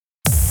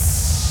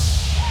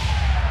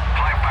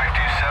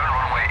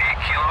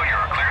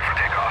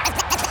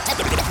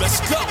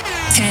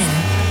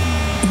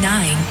9,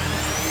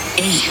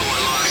 8,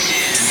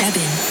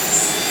 7,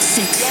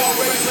 6, 5,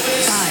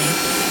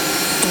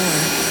 4,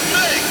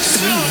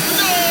 3,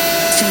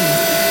 2,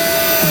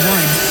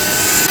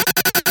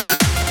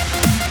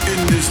 1. In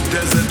this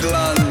desert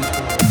land.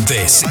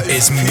 This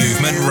is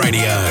Movement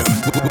Radio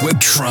with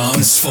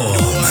Transform.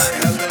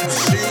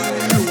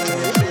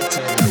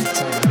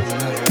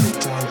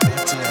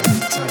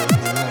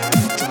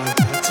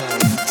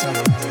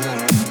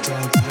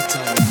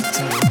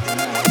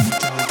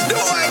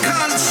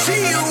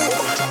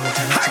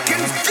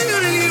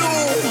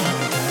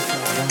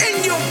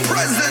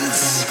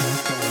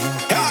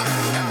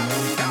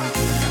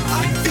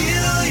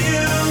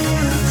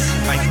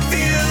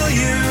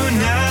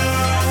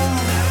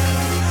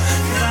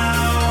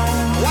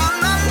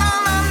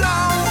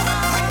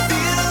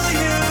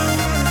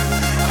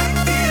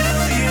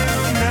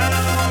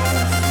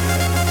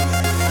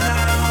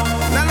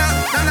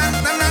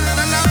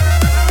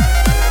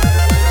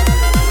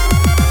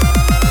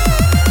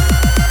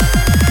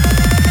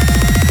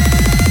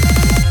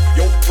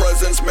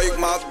 Make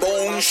my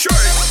bones shake.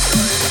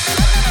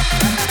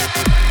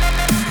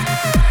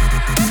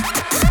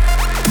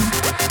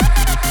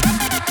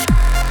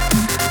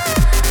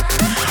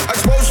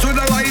 Exposed to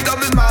the light of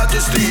His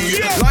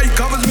Majesty, light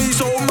covers me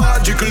so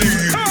magically.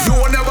 You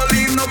will never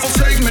leave, no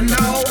forsake me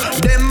now.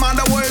 Them are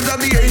the words of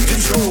the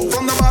ancient scroll.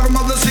 From the bottom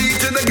of the sea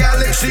to the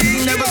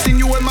galaxy, never seen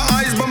you in my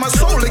eyes, but my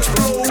soul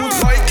explodes.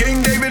 Like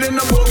King David in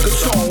the book of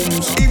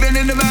Psalms. Even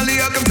in the valley,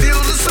 I can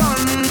feel the sun.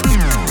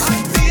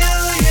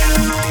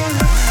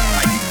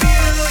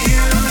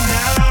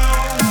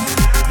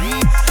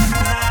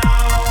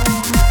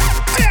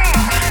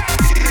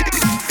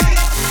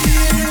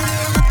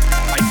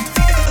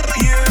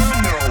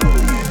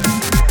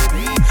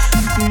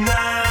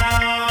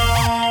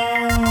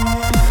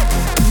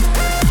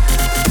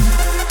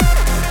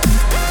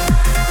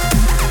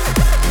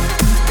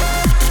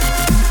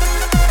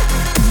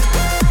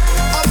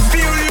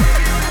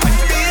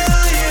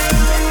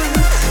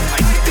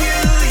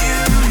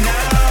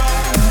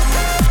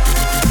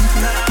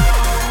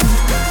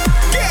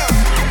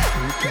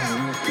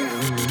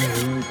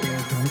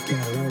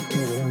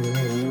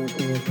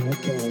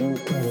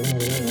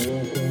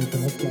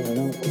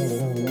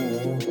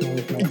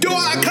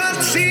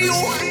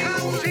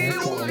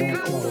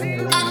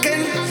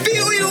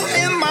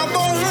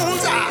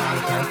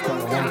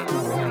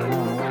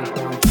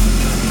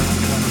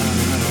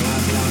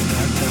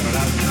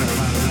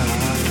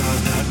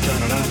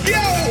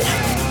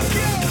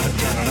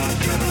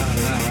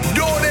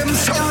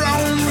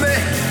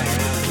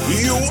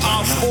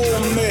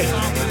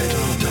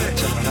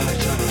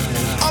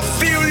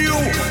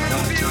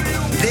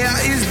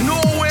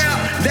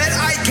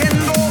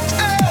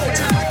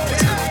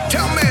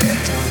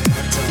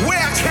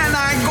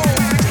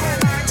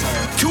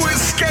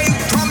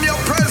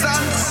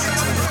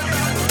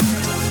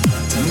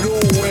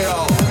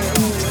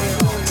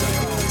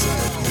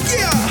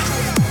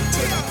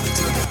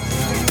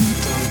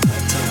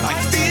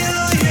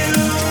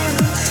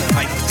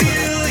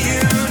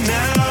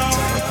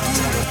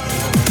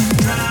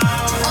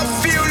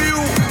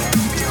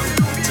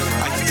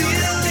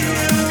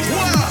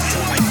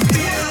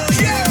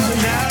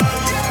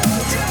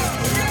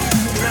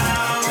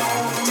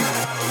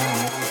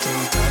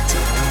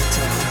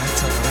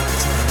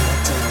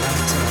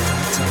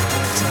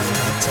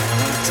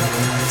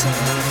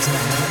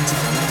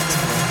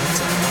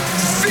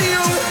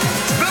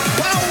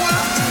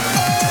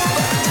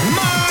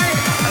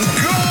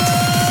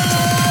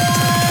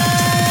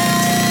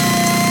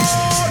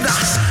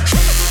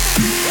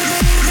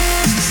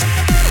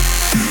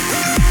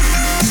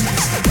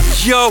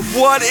 Yo,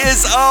 what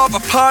is up,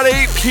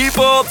 party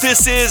people?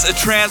 This is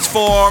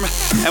Transform,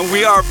 and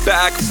we are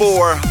back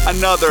for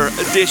another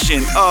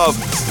edition of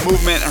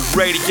Movement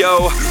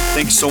Radio.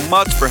 Thanks so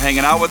much for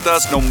hanging out with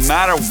us, no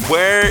matter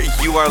where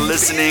you are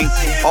listening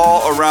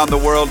all around the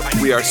world.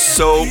 We are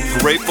so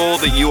grateful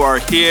that you are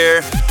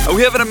here. And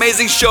we have an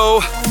amazing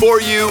show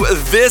for you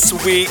this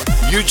week.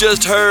 You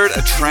just heard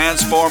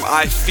Transform,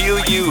 I Feel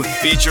You,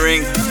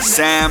 featuring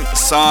Sam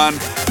Son.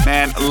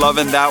 Man,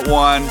 loving that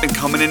one. And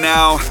coming in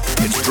now,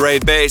 it's Dre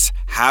Bass,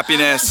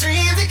 Happiness.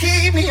 Movement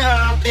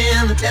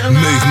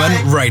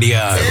Radio.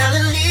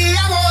 Telling me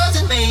I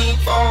wasn't made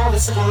for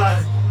this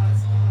life.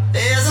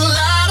 There's a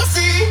lot of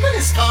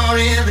secrets far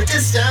in the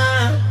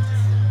distance.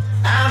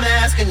 I'm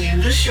asking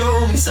you to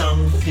show me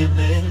some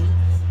forgiveness.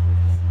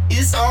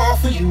 It's all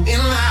for you in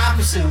my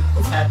pursuit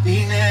of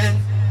happiness.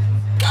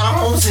 Got a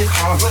homesick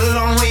heart, but a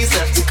long ways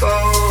left to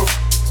go.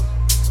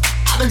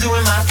 I've been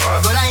doing my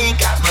part, but I ain't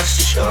got much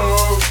to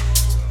show.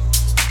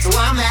 So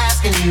I'm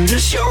asking you to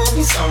show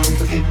me some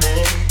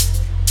forgiveness.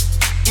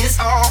 It's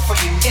all for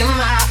you in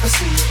my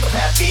pursuit of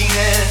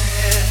happiness.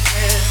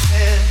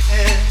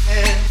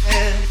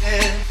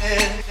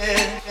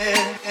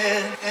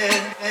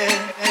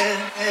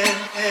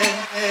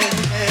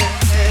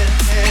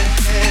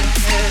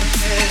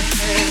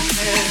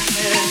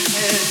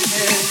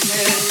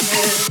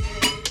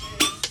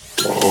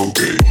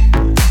 Okay.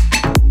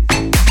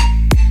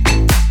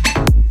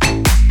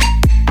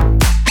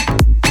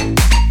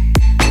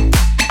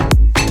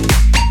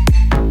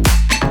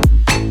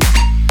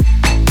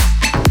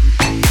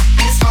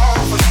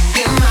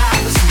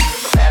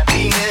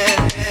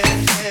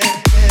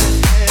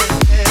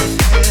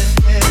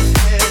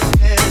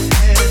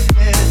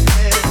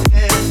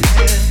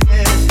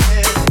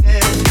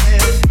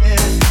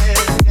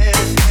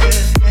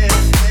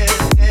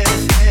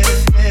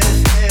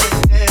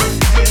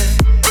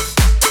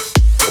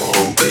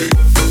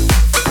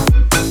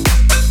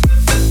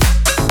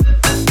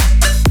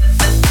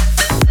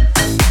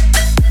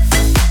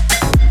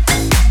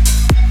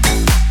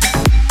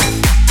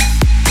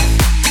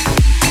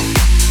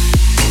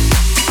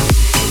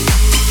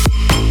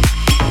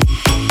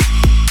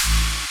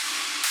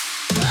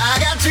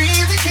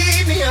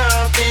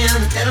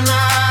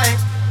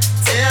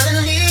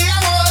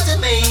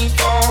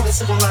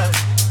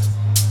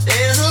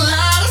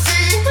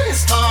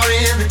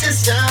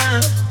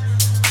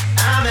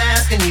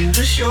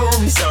 show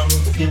me some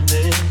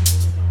forgiveness.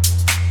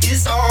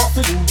 It's all for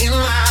you in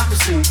my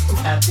pursuit of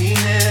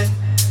happiness.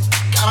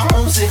 Got a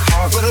homesick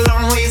heart, but a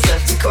long ways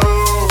left to go.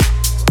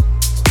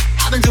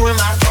 I've been doing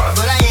my part,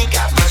 but I ain't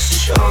got much to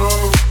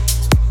show.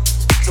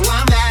 So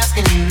I'm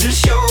asking you to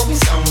show me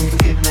some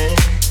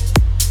forgiveness.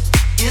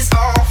 It's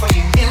all for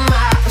you in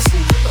my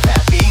pursuit of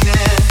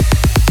happiness.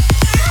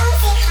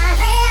 Homesick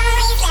heart, but a long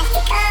ways left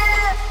to go.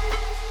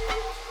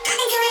 I've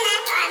been doing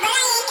my part, but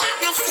I ain't got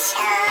much to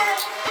show.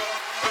 So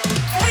I'm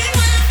asking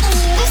you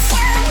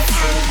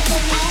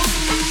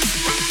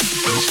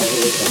to show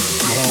me some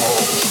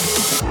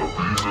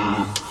forgiveness.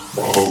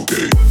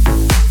 Okay.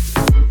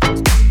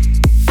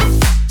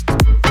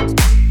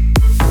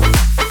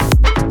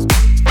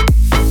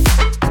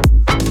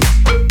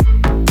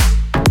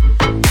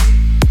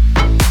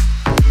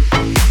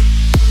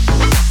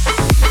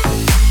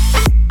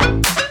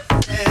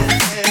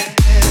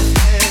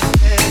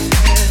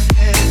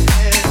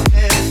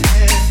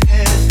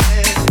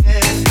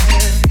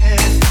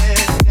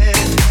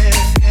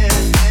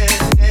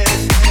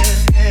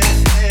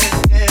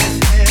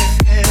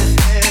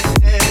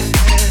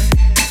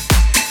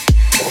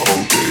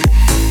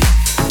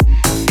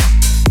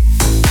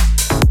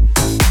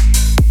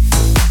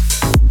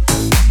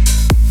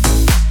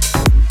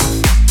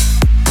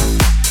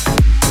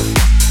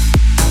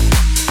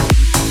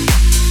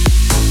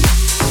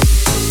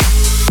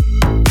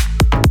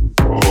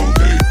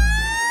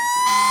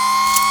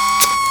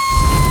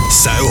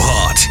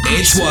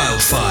 It's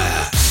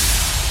Wildfire.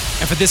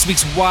 And for this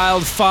week's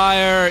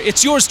Wildfire,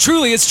 it's yours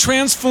truly. It's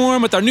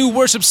Transform with our new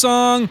worship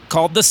song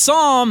called The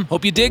Psalm.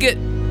 Hope you dig it.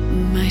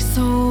 My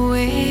soul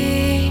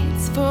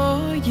waits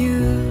for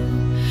you.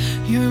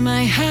 You're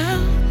my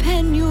help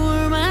and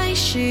you're my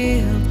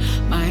shield.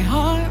 My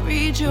heart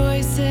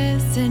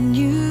rejoices in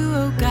you,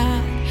 oh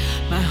God.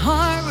 My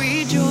heart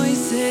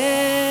rejoices.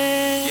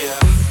 Yeah.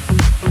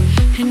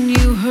 And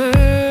you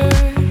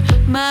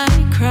heard my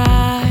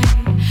cry.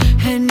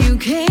 And you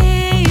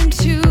came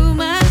to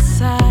my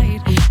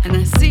side. And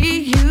I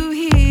see you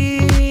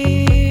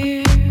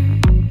here,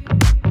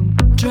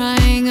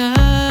 drying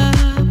up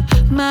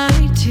my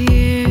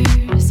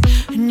tears.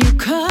 And you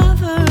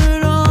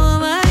covered all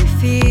my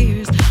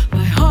fears.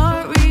 My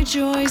heart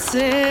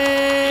rejoices.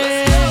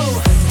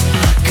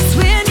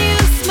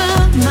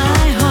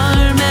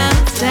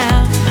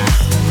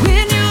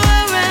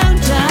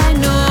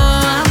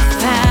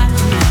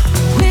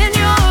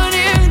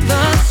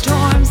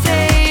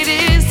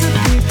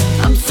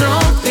 So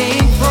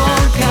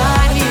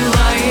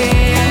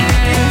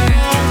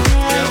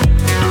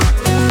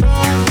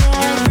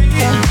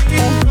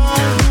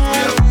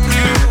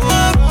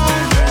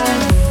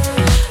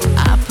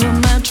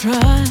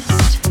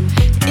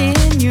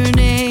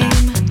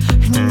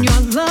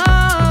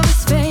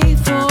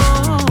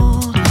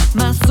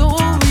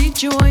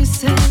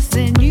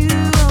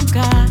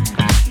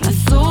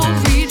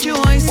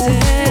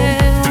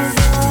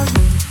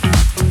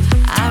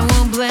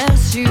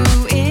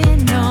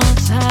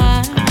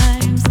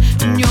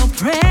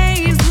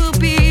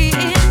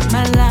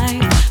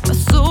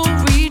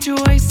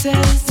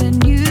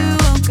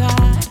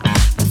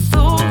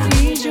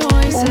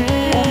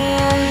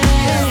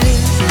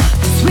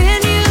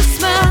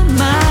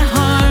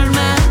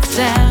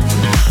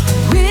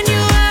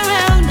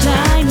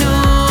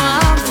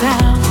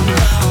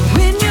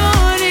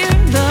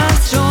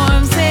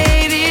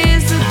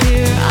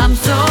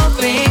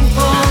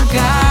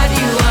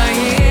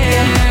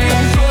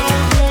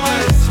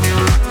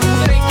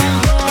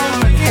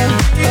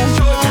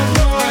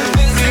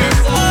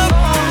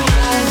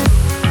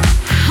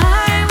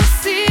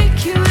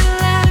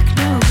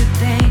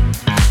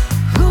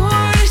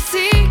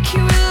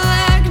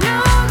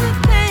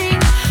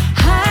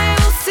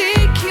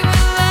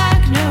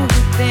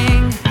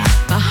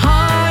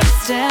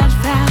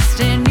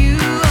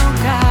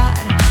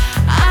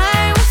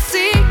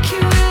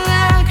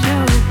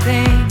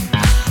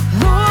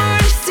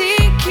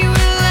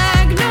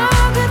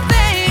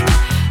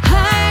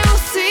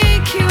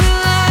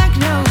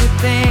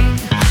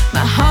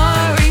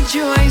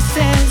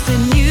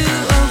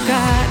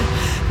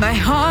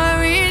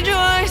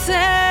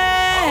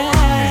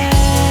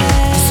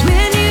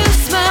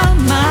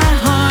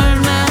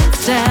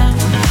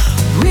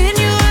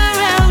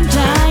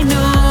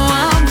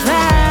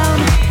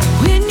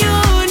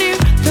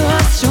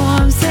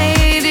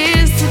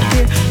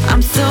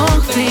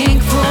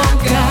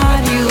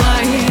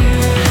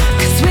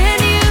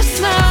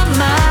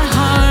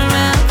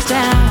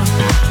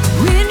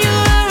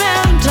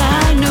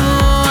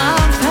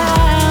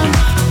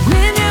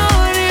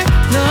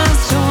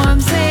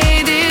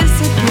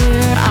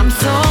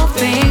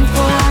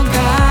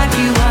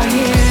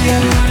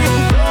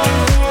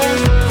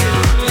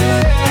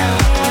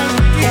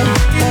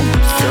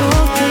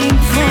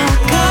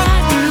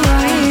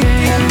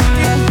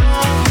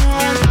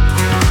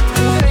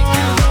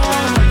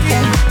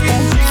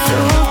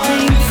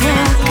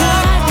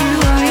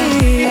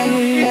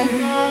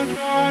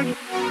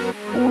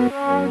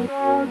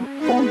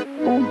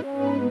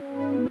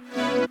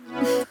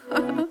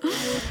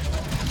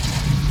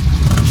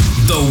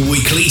The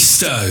Weekly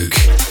Stoke.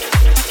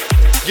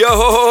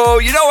 Yo,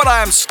 you know what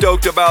I'm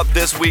stoked about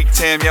this week,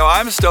 Tim?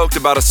 I'm stoked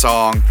about a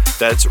song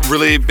that's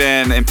really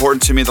been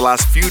important to me the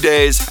last few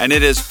days, and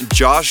it is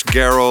Josh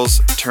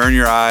Garrel's Turn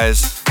Your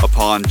Eyes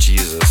Upon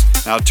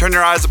Jesus. Now, Turn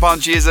Your Eyes Upon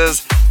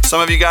Jesus,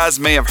 some of you guys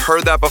may have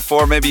heard that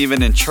before, maybe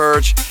even in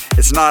church.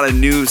 It's not a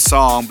new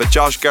song, but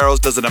Josh Garrels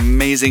does an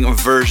amazing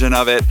version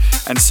of it.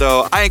 And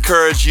so I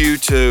encourage you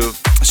to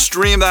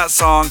stream that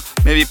song,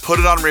 maybe put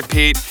it on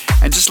repeat,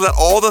 and just let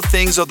all the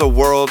things of the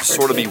world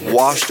sort of be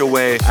washed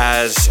away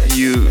as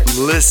you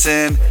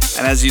listen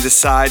and as you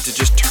decide to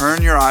just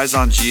turn your eyes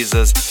on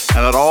Jesus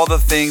and let all the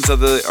things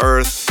of the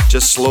earth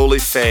just slowly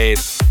fade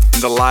in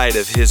the light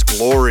of His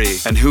glory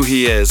and who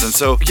He is. And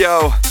so,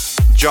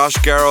 Josh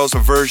Garrel's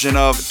version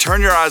of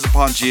Turn Your Eyes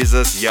Upon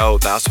Jesus,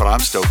 that's what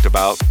I'm stoked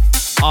about.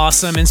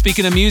 Awesome. And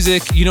speaking of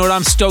music, you know what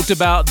I'm stoked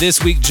about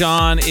this week,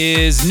 John,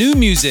 is new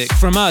music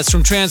from us,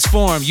 from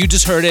Transform. You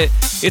just heard it.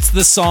 It's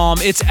The Psalm.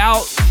 It's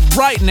out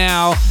right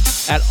now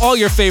at all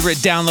your favorite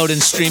download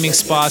and streaming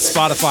spots,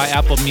 Spotify,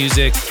 Apple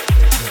Music,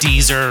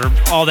 Deezer,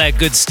 all that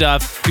good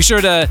stuff. Be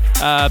sure to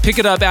pick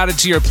it up, add it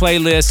to your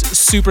playlist.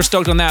 Super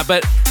stoked on that.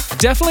 But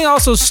definitely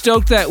also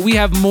stoked that we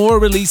have more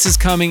releases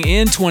coming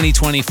in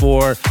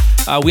 2024.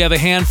 We have a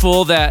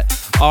handful that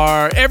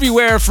are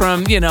everywhere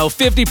from,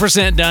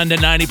 50% done to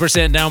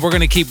 90% done. We're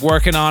going to keep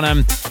working on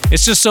them.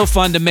 It's just so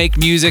fun to make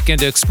music and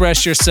to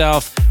express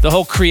yourself, the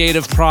whole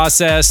creative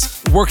process,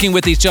 working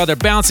with each other,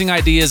 bouncing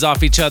ideas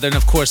off each other, and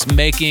of course,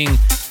 making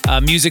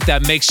music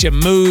that makes you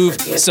move.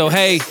 So,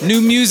 hey,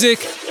 new music,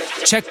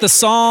 check The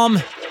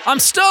Psalm. I'm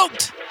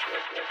stoked.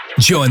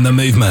 Join the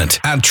movement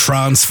at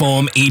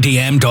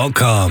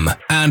transformedm.com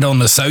and on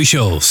the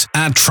socials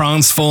at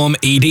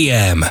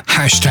transformedm,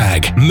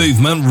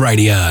 #Movement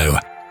Radio.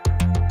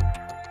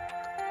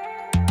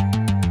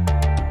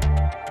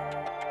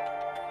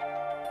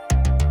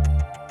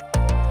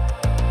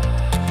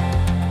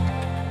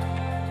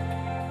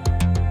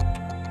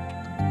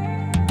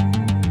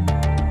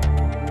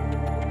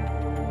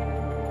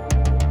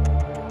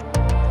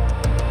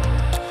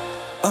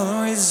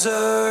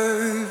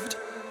 Unreserved,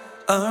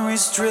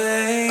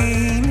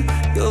 unrestrained,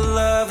 your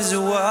love is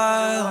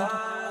wild,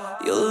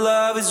 your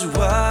love is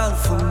wild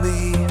for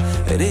me.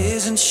 It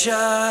isn't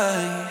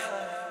shy,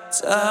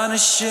 it's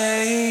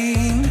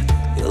unashamed,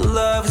 your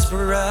love is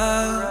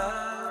proud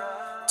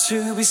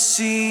to be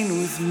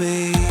seen with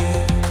me.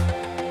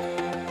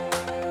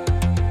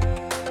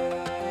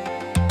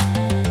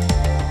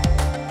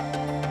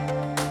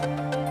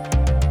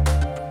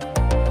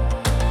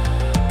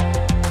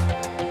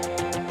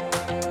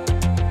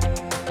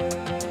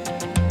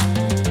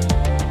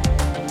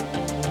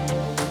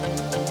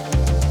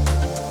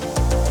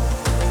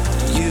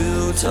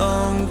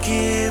 Don't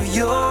give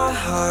your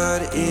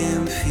heart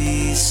in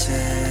pieces.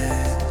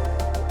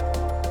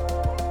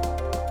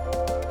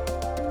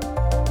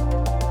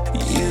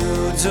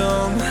 You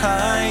don't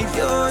hide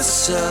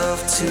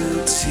yourself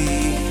to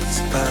tease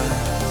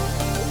us.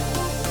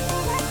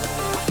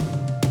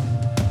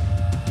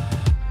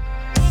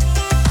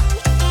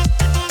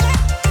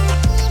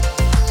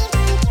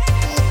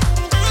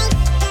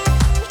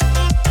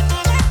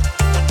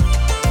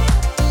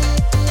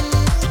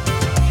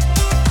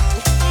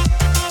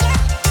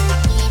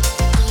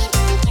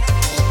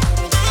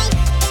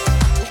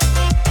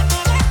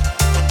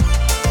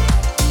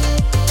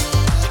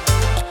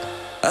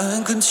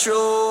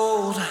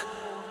 Uncontrolled,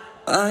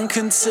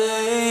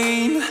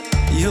 uncontained,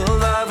 your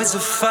love is a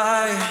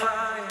fire,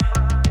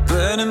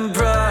 burning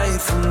bright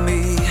for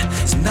me.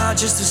 It's not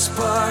just a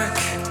spark,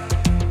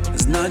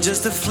 it's not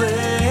just a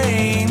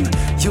flame.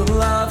 Your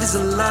love is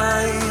a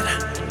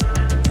light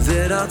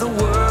that all the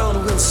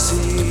world will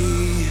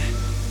see.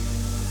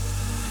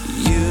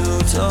 You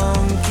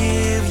don't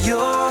give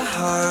your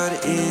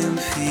heart in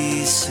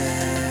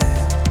pieces.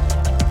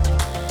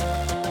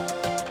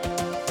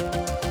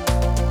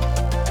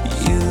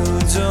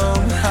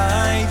 Don't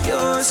hide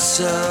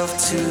yourself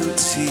to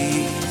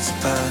tease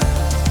us.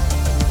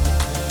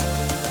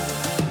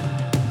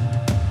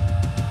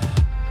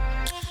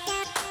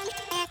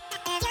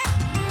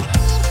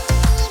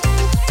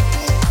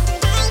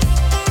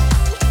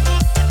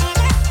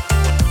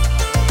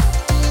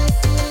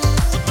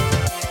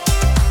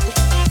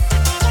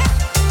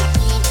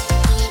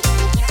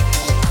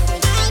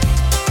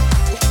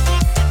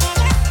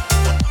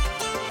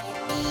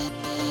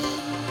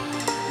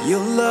 Your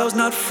love's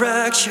not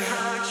fractured,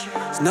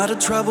 it's not a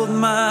troubled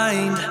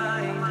mind.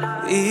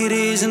 It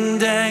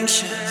isn't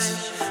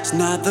anxious, it's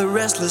not the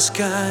restless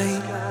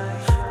kind.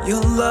 Your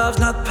love's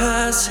not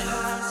passive,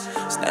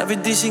 it's never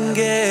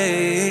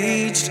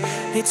disengaged.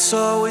 It's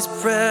always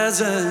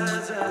present,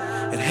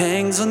 it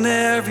hangs on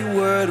every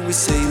word we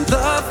say.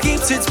 Love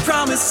keeps its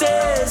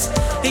promises,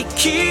 it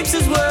keeps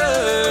its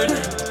word.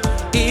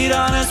 It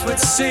honors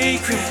what's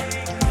sacred,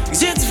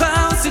 'cause it's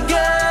vows to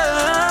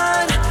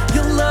God.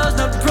 Your love's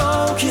not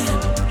broken,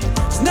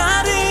 it's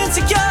not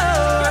insecure.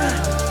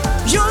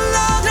 Your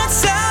love not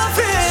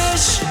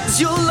selfish,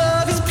 'cause your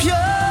love is pure.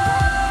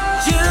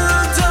 You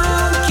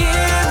don't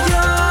give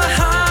your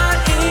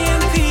heart in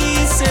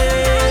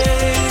pieces.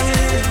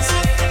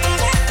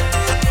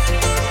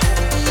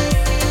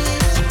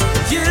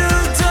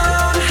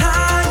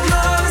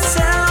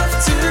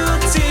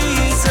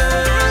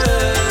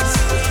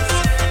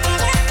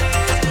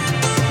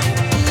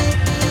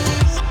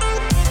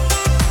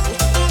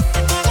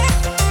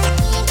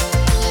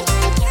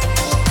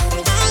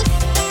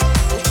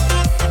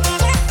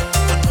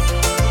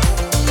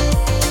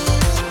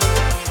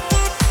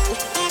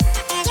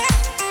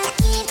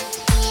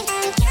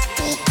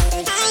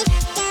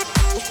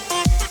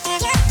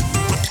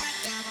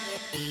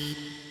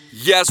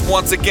 Yes,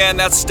 once again,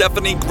 that's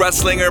Stephanie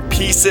Gresslinger,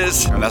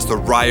 Pieces, and that's the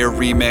Ryer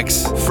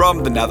remix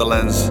from the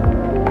Netherlands.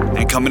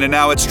 And coming in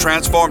now, it's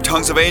Transform,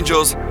 Tongues of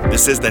Angels.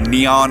 This is the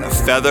Neon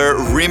Feather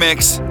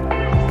remix.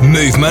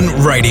 Movement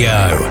Radio.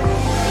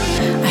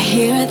 I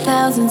hear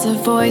thousands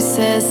of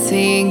voices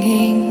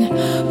singing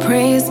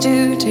praise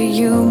due to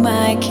you,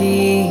 my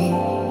King.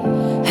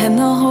 And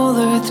the whole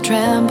earth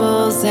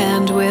trembles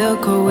and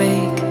will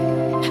awake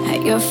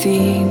at your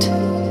feet.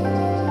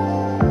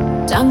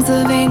 Tongues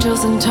of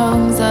angels and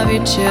tongues of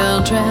your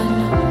children,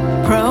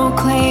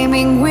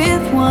 proclaiming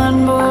with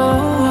one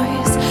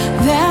voice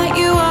that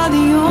you are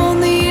the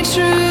only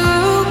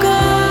true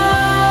God.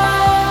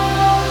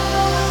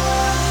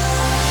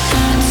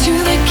 To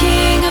the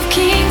King of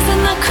Kings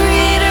and the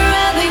Creator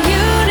of the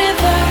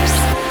universe,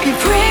 be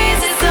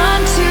praises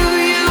unto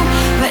you.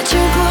 Let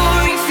your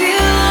glory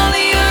fill all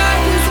the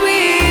earth as we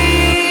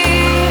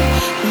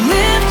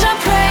lift our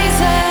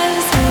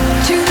praises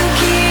to the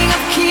King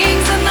of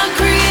Kings and the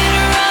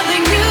Creator of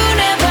the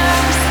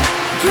universe.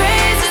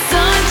 Praises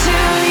unto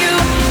you.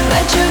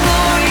 Let your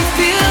glory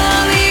fill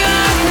all the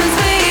earth as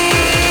we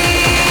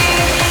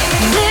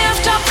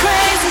lift our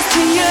praises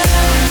to you.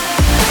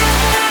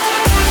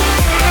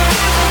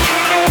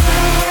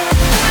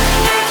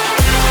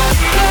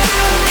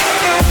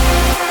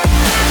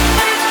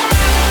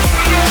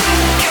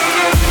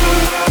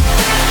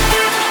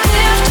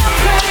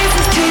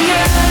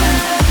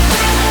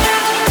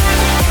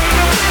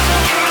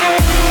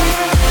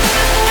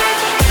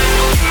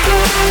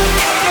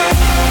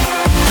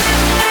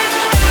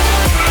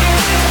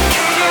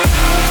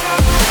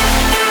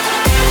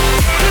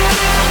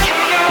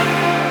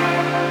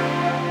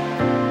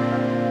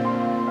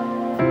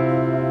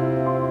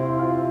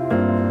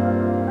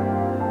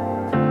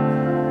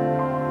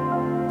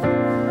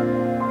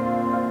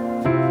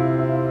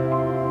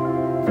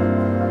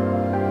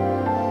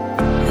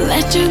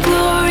 Let your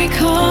glory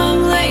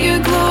come, let your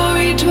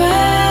glory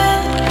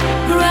dwell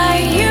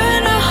right here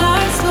in our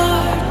hearts,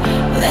 Lord.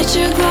 Let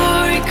your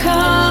glory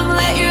come,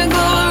 let your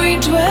glory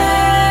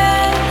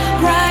dwell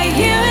right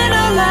here in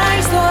our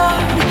lives,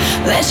 Lord.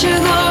 Let your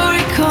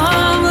glory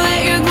come,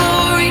 let your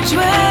glory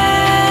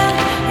dwell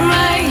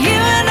right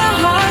here in our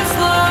hearts,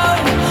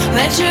 Lord.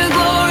 Let your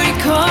glory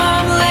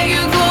come, let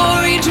your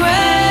glory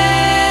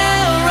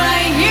dwell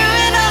right here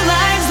in our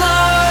lives,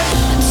 Lord.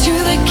 To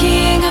the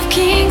King of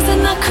Kings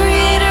and the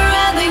Creator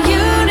of the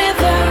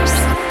universe,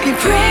 be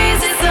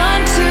praises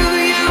unto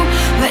you.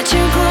 Let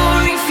your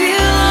glory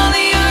fill all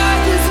the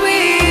earth as we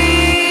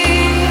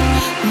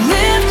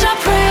lift our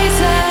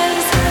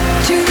praises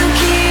to the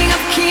King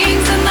of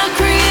Kings and the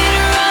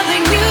Creator of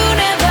the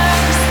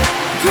universe.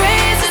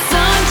 Praises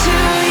unto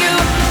you.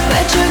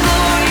 Let your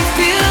glory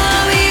fill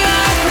all the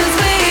earth as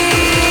we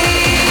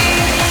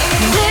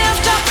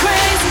lift our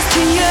praises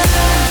to you.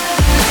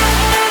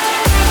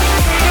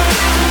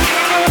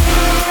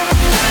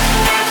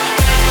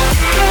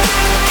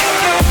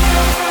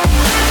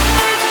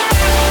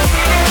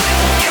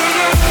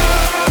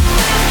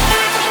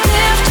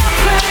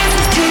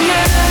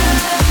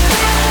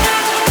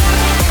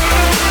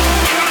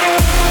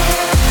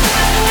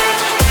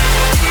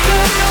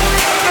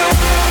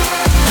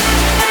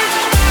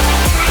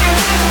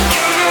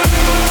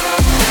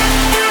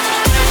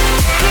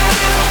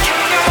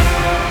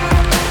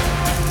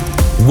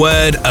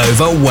 Word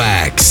over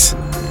wax.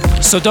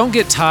 So don't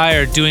get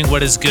tired doing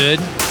what is good,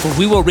 for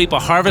we will reap a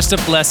harvest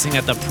of blessing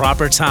at the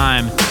proper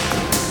time.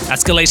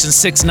 That's Galatians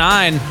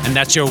 6:9, and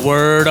that's your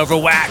word over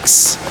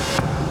wax.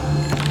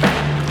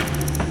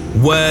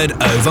 Word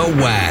over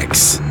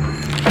wax.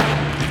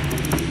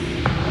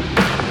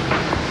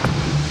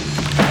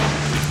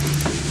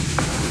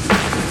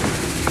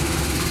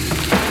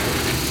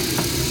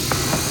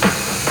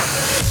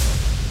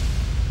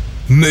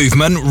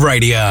 Movement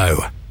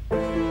Radio.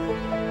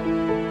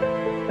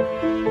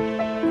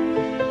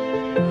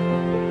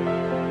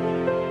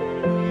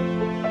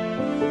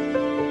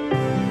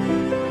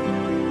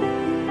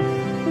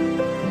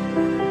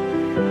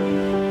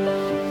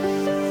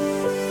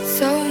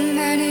 So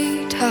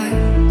many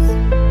times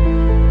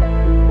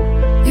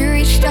you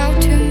reached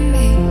out to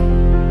me,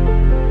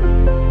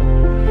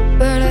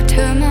 but I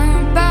turned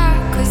my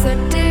back 'cause I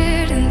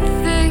didn't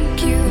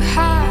think you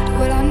had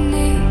what I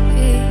need.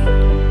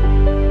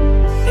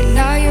 But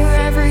now you're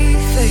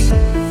everything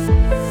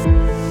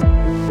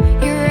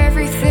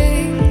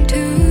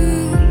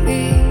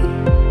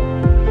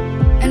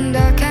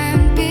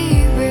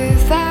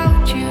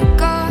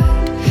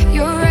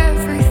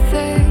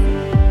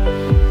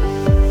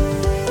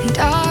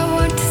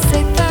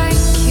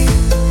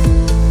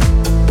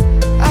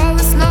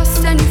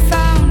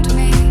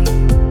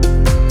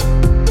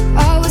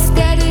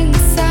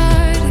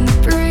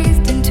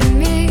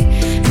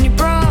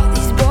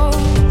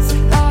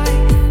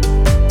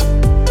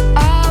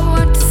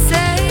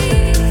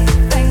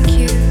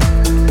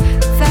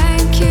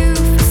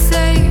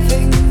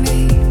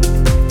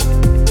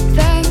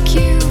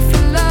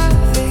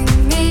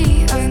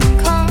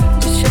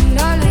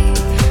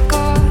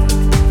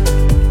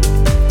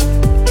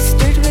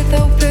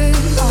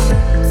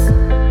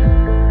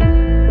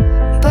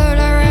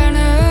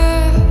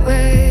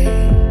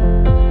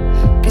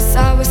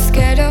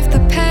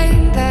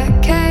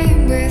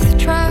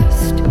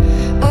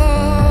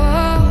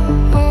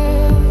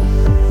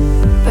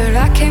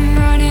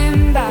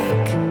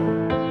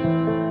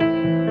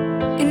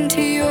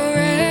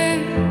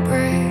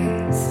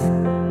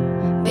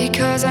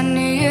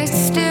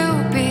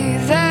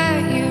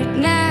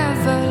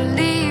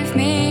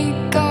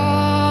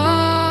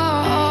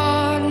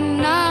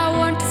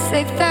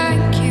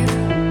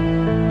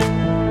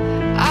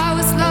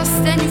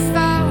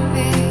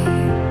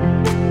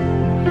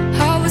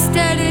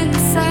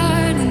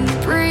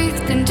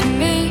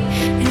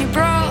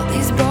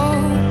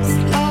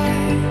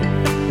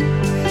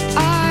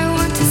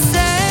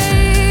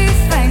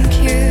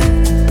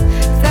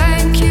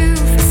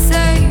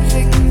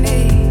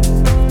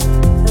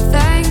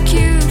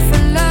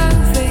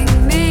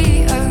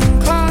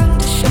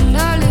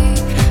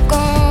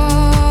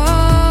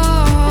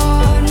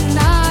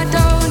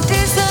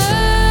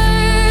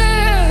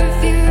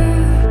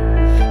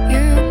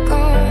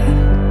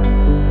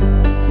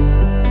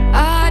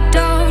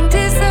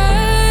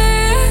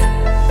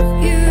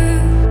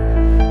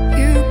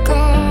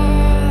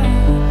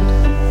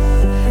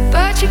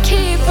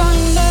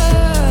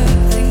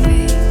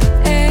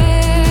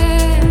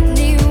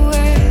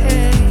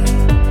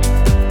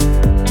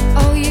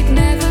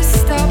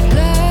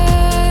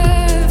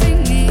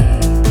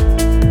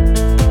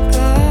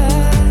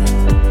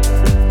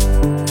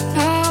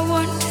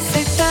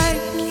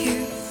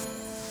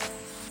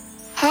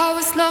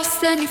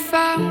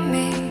found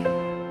me.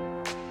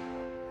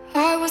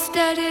 I was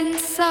dead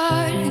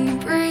inside, and you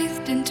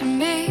breathed into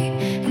me,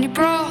 and you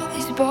brought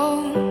these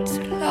bones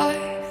to life.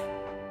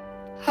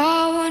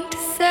 I want to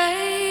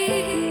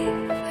say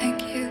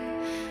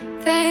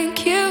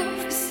thank you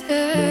for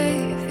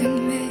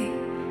saving me.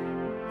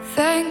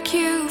 Thank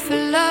you for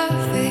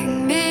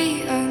loving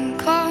me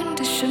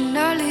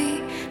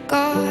unconditionally,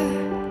 God.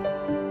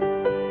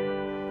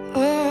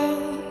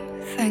 Oh,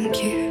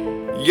 thank you.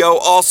 Yo,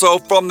 also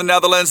from the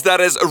Netherlands, that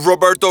is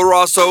Roberto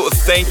Rosso.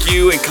 Thank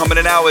you. And coming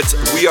in now, it's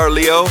We Are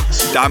Leo,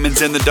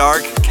 Diamonds in the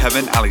Dark,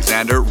 Kevin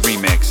Alexander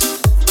remix.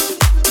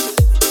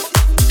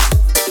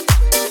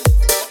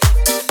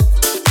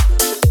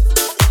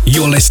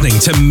 You're listening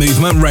to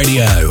Movement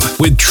Radio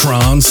with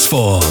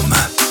Transform.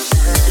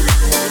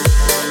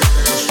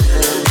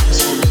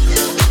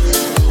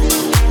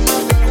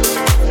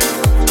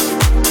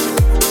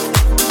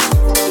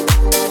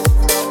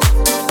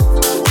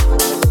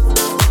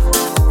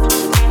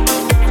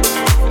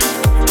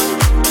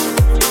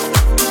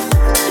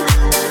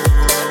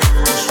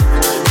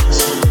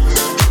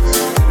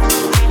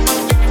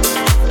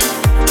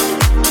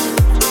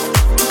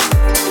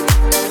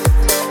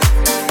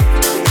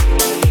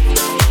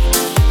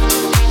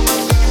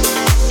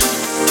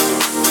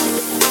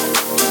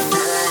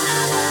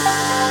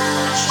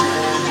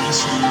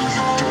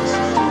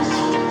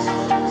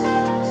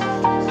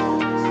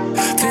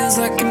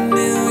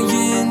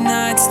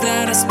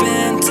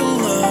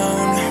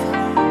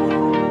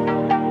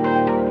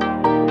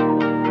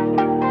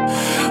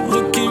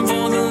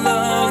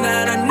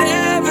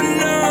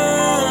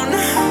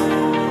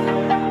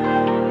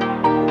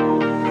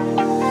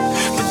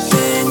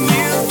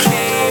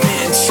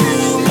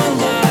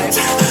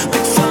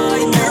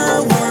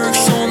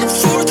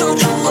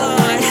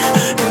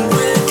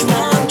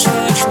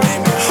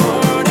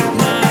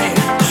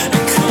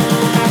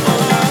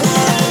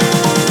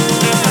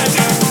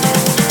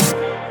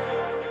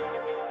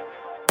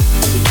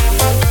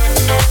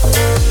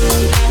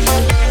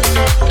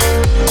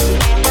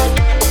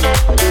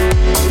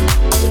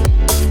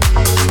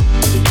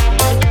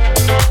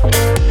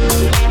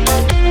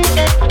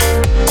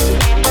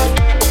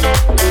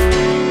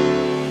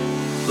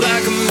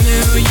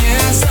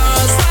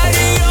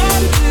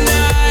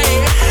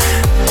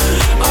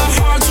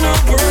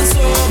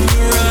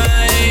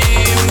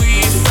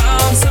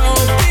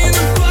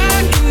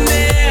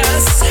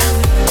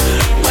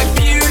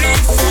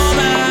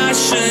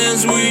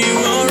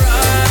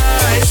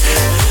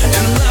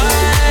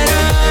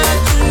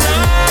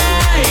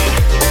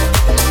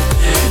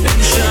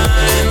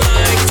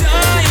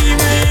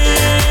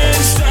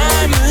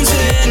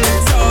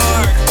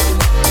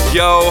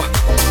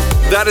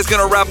 That is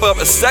going to wrap up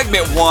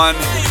segment 1.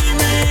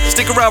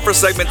 Stick around for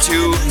segment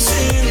 2.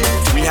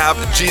 We have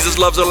Jesus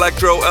Loves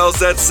Electro,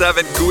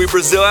 LZ7, Gooey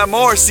Brazil, and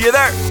more. See you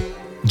there.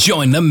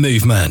 Join the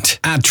movement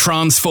at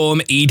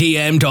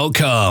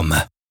transformedm.com.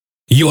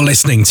 You're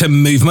listening to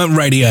Movement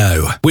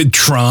Radio with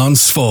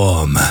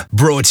Transform.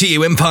 Brought to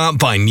you in part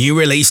by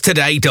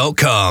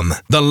newreleasetoday.com,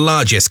 the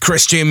largest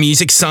Christian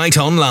music site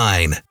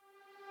online.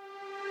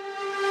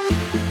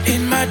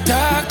 In my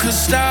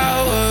darkest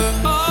hour,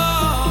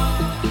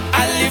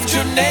 I lift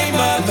your name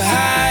up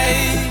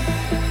high.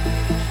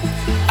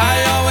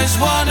 I always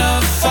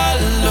wanna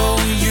follow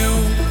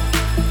you,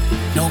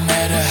 no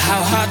matter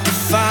how hard to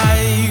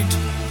fight.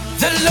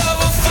 The Lord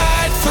will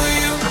fight for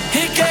you.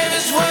 He gave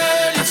his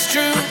word, it's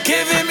true.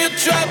 Give him your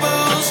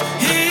troubles,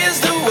 he is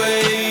the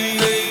way.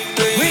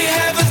 We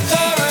have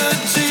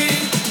authority,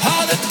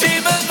 all the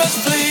demons must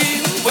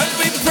flee when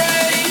we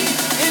pray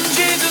in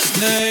Jesus'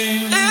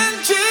 name.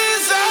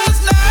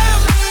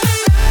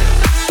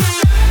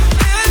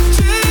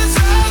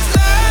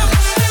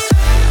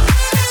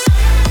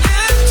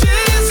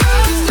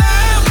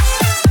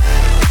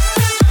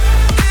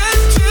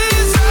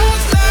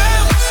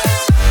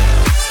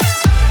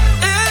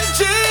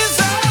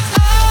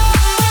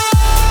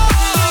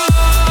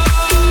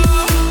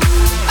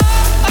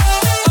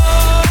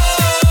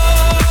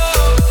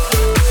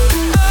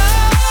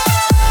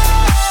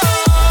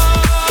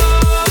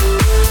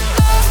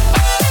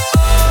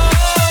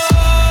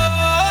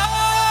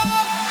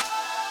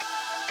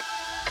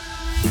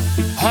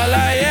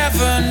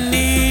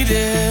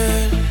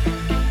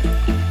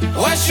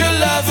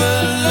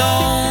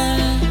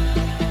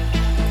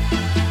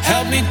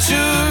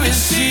 To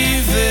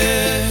receive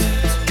it,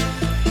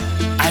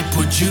 I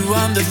put you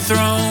on the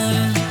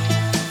throne.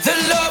 The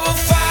Lord will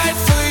fight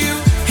for you.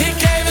 He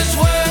gave his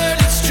word,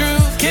 it's true.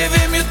 Give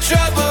him your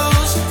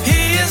troubles,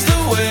 he is the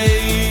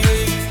way.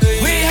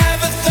 We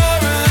have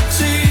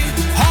authority,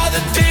 all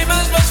the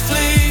demons must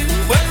flee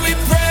when we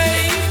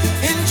pray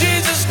in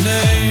Jesus'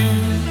 name.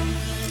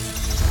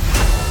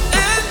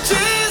 In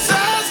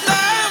Jesus'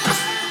 name.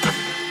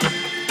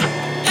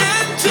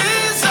 In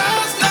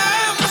Jesus'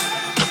 name.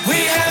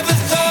 We have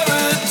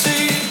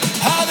authority,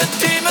 all the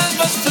demons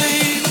must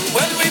flee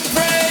when we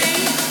pray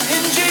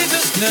in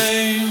Jesus'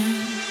 name.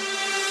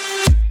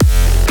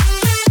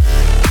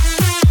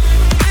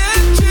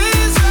 In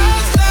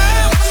Jesus'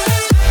 name.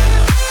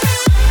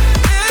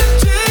 In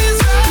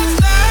Jesus'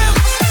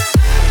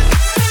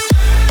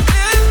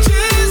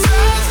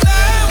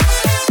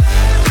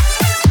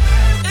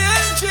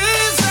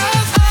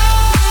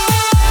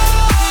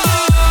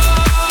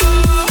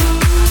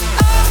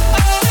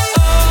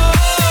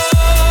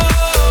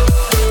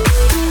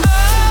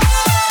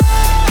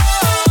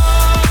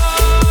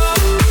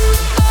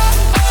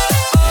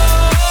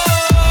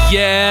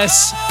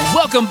 Yes.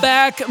 Welcome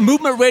back.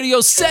 Movement Radio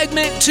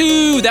segment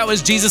 2. That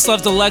was Jesus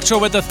Loves Electro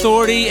with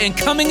Authority. And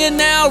coming in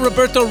now,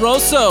 Roberto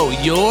Rosso.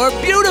 You're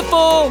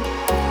beautiful.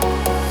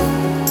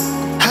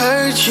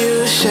 Heard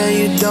you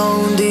say you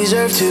don't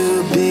deserve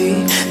to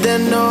be,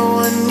 that no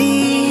one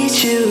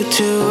needs you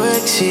to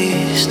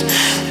exist.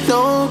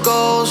 No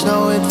goals,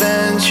 no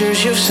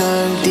adventures, you've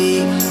sunk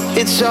deep.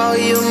 It's all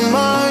your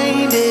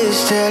mind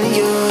is telling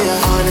you.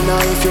 Yeah. On and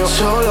on you feel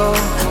so low,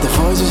 the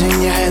voices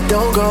in your head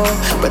don't go,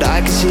 but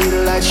I can see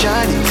the light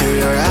shining through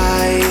your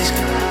eyes.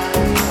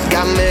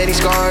 Got many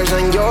scars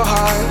on your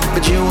heart,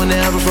 but you will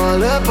never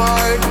fall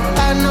apart.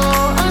 I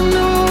know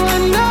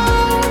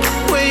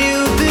when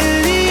you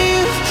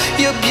believe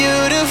you're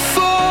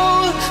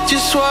beautiful,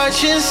 just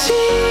watch and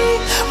see,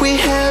 we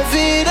have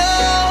it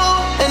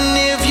all. And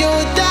if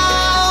you're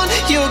down,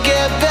 you'll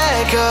get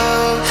back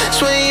up.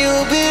 So when you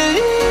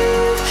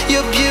believe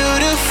you're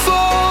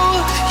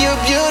beautiful, you're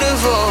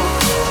beautiful.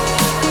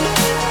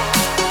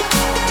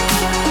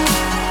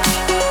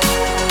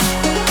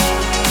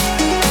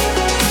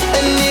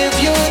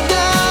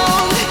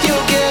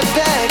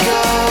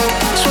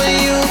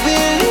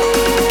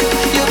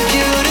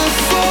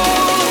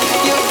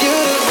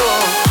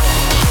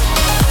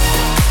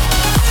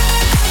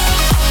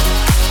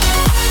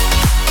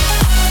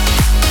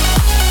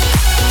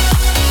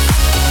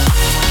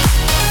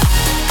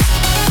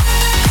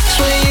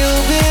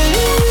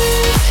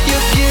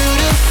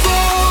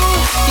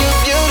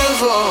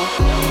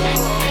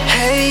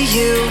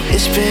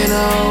 It's been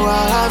a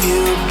while, have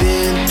you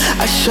been?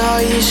 I saw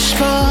you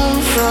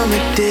smile from a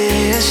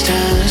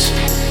distance.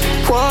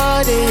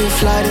 What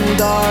if light and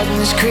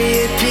darkness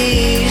create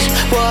peace?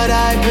 What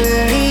I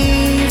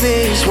believe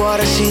is what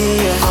I see.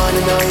 On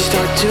and on you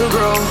start to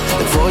grow,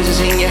 the voices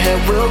in your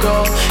head will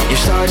go. You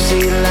start to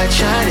see the light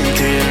shining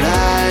through your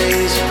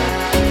eyes.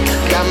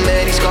 Got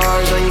many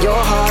scars on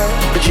your heart,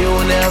 but you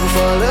will never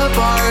fall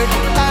apart.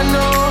 I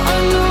know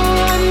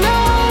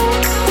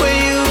when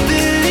you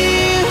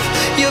believe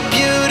you're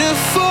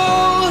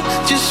beautiful,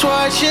 just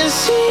watch and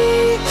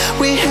see,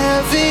 we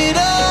have it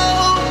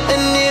all.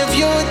 And if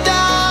you're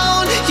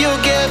down,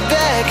 you'll get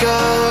back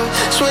up.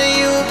 So when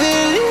you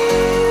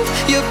believe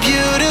you're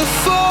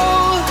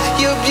beautiful,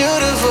 you're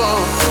beautiful.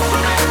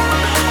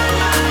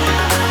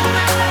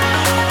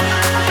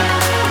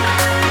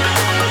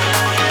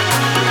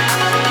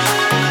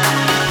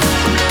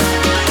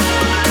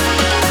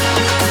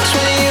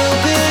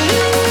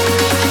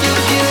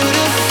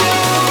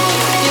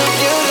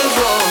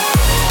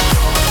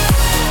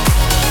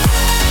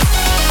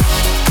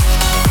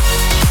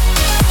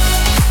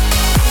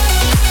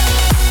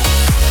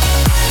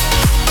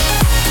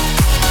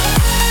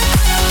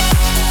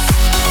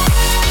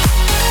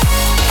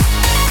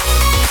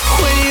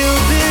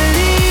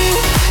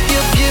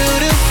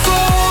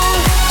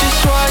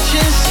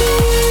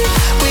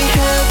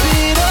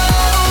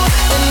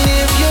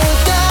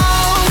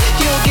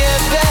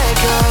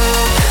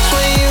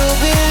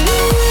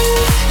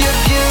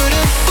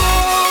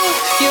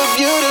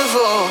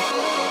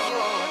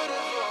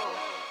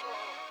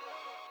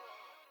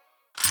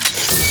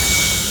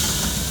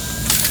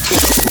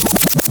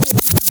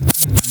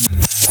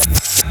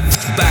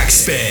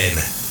 Backspin.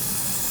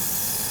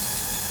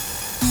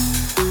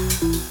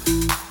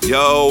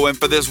 Yo, and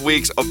for this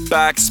week's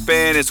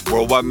Backspin, it's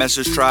Worldwide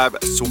Message Tribe,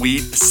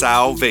 Sweet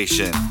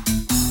Salvation.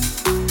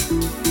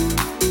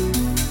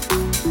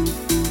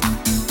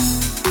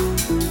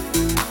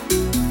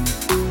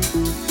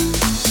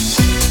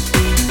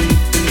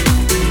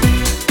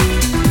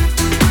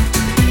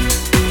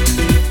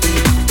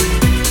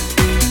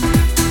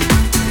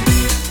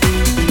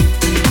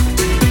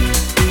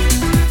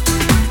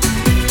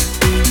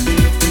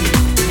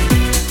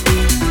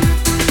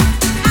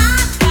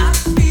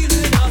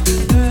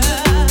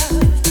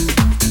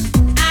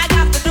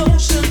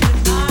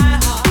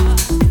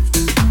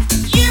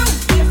 You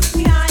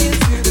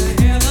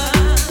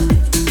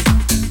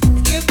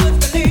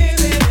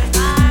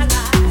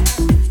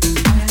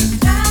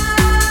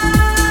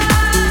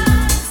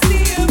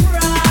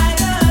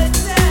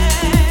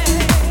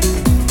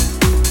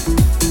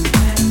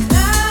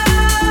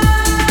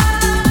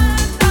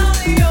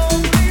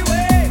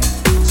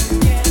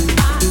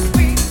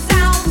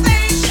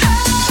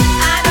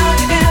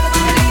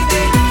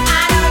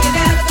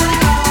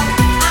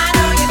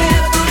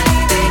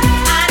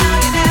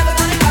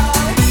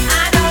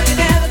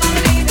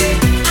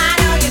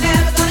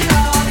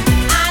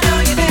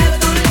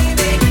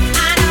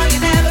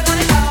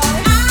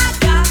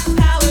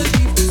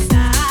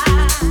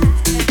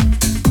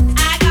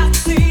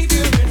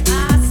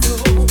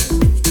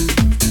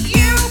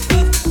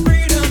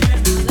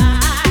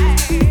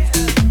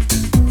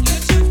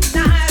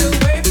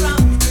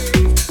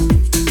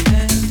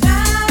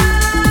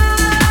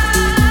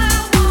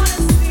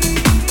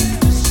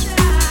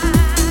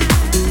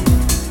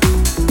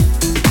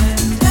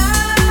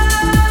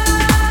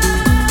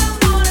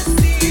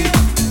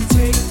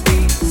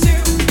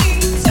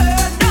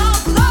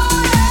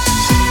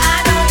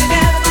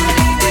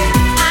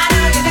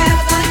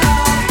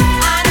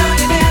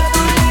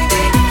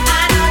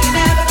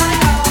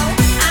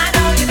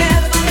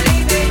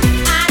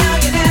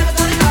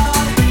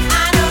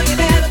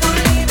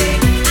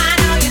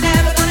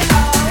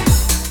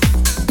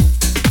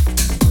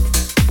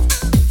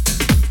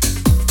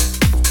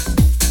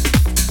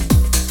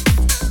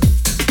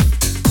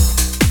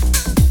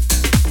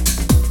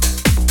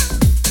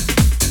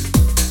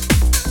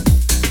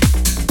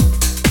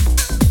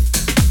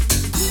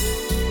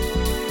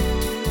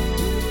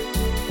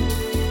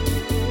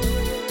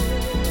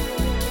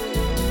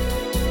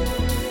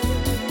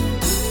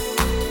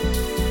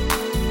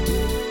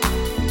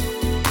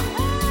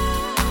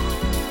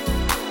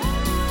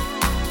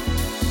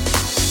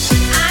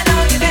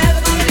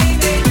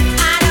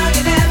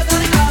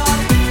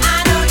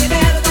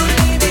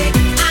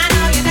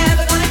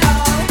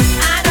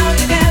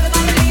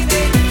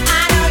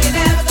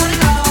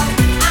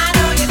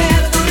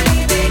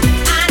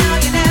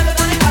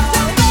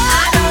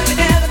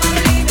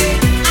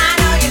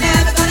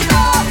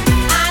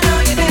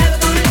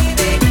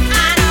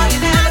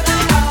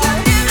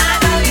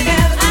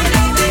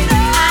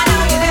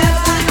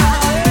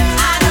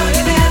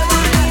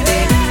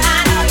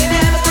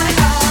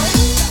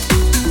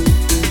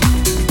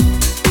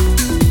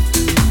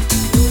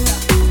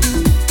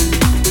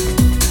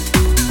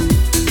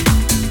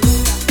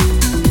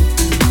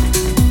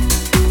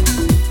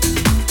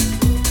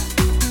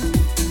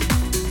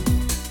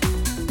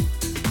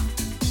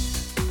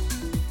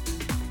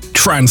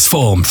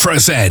Transform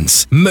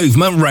presents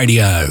Movement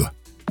Radio.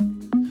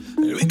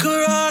 We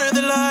could ride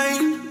the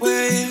line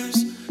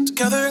waves,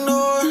 together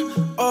ignore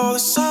all the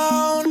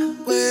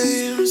sound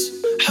waves.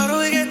 How do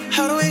we get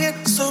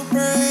so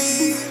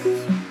brave?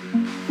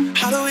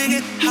 How do we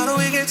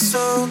get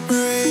so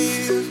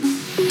brave?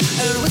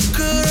 And we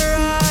could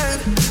ride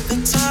the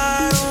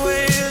tidal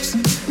waves,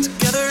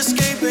 together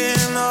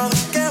escaping all the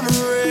gamma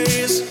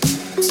rays.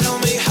 Tell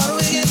me, how do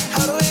we get so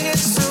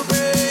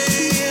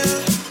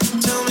brave?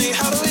 Tell me,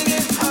 how do we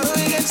get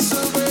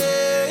so brave?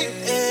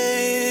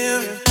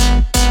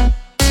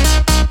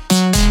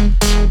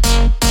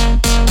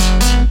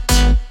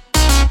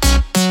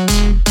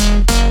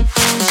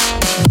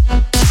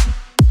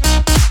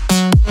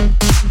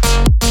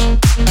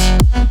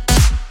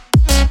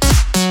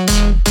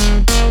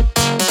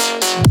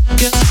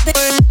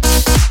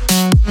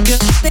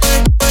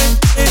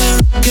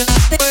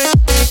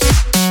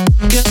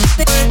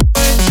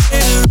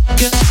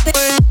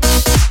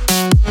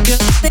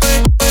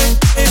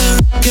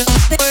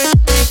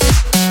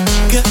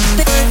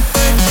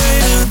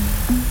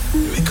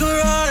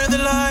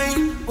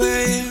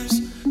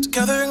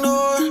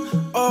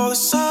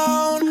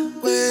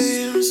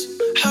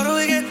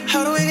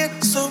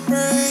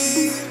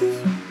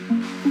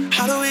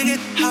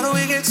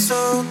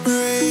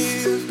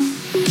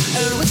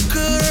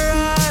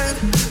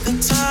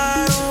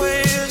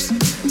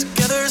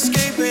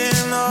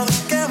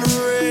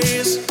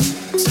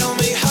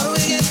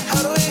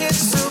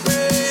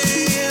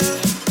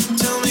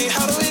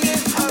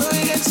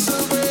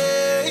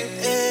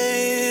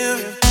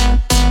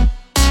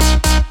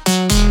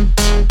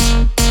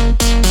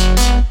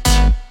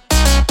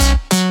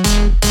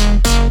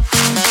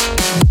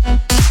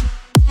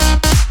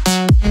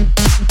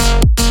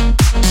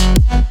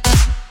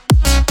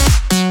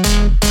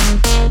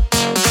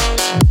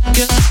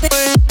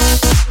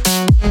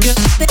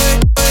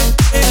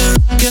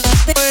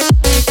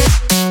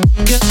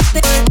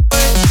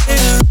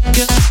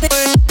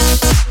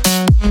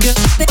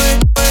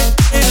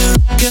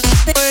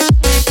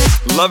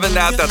 Loving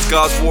that. That's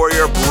God's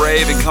Warrior,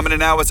 Brave, and coming in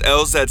now is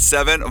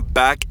LZ7 of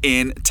Back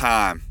in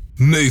Time.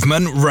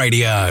 Movement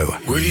Radio.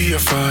 We are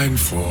fighting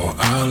for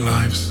our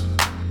lives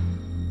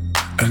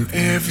and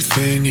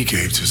everything you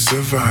gave to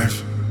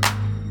survive.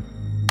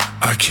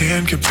 I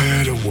can't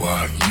compare to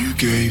what you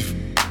gave,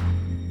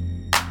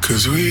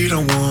 'cause we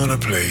don't wanna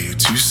play it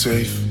too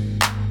safe.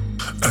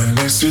 And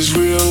this is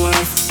real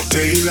life,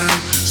 daylight,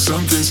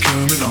 something's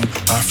coming on.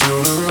 I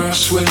feel the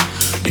rush when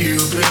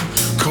you've been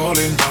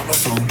calling out my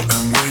phone.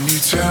 And when you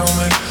tell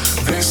me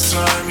this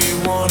time you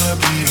wanna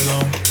be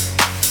alone,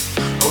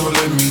 oh,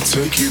 let me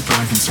take you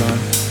back in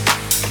time.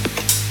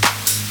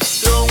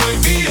 Don't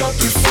wake me up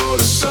before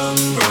the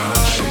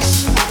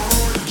sunrise,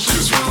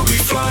 'cause we'll be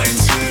flying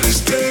till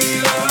it's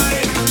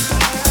daylight.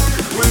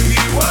 With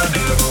you I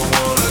never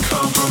wanna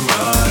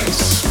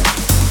compromise.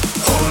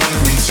 Oh, let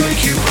me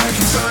take you back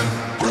in time,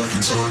 back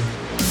in time.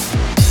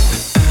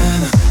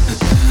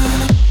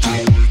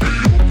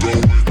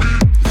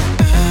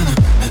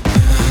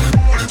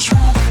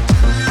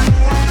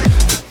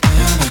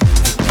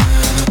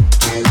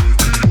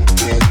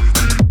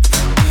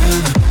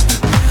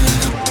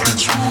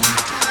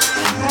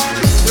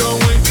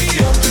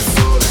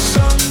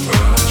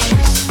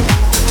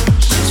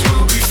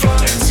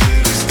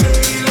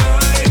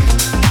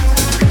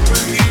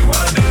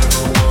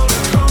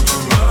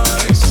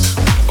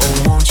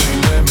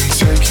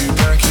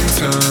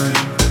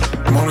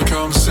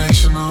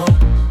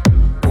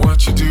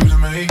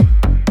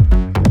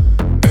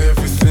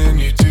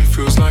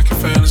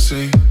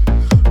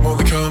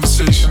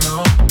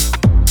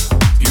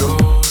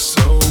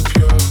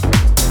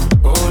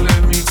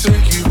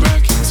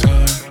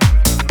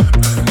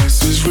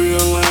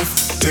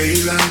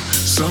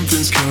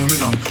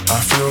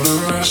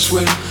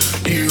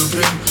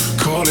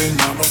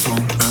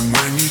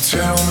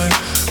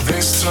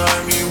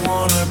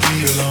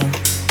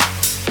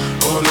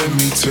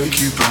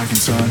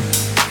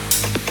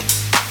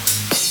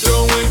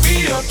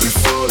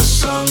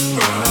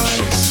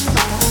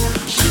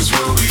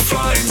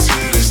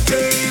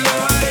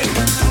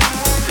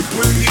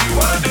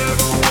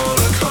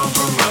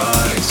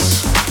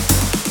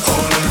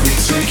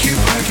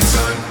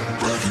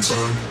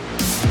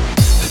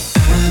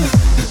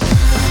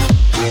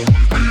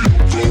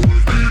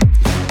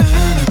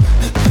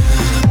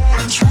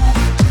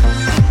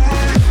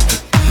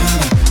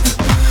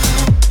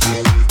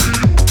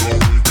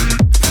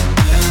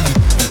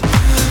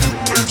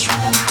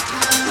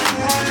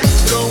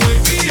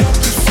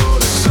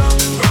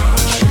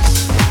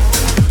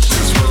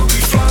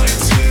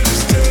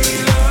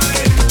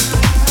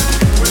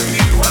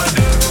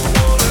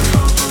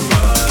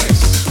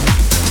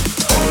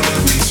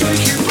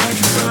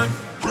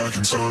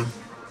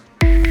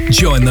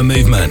 Join the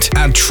movement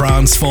at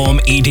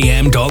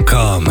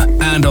transformedm.com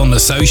and on the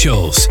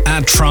socials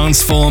at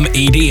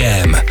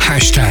transformedm,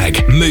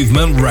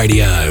 #Movement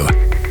Radio.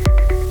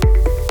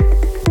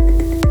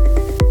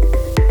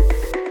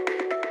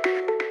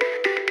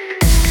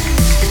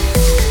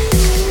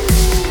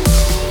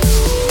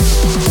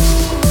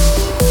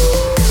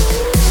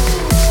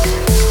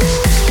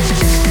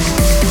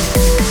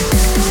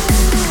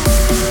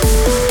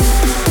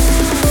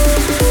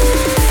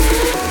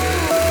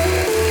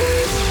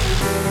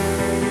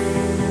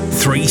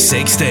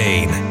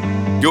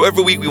 316. Yo,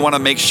 every week we want to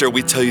make sure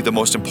we tell you the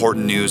most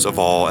important news of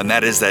all, and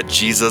that is that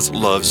Jesus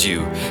loves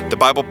you. The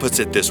Bible puts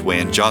it this way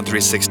in John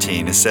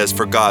 3:16. It says,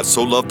 "For God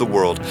so loved the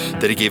world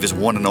that he gave his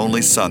one and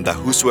only Son, that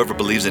whosoever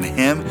believes in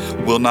him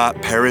will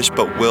not perish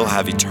but will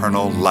have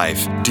eternal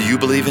life." Do you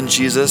believe in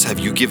Jesus? Have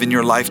you given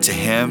your life to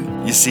him?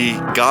 You see,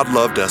 God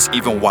loved us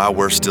even while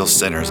we're still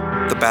sinners.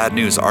 The bad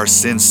news, our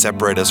sins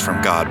separate us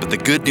from God. But the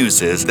good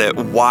news is that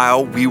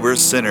while we were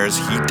sinners,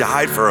 he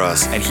died for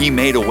us, and he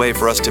made a way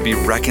for us to be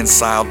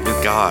reconciled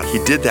with God. He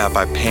did that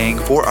by paying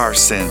for our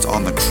sins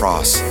on the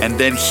cross. And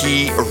then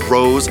he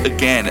arose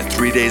again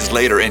 3 days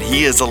later, and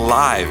he is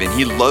alive, and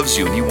he loves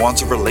you, and he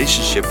wants a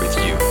relationship with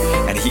you.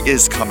 And he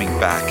is coming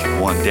back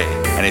one day.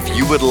 And if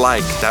you would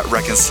like that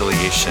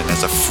reconciliation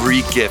as a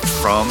free gift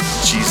from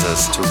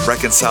Jesus to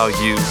reconcile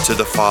you to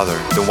the Father,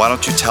 then why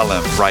don't you tell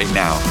him right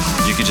now?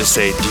 You can just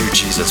say, "Dear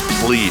Jesus,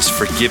 please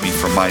forgive me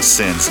for my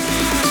sins.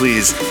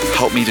 Please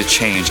help me to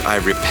change. I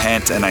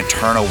repent and I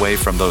turn away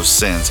from those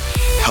sins.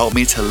 Help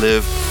me to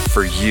live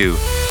for you.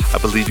 I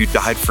believe you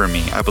died for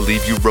me. I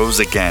believe you rose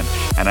again.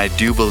 And I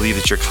do believe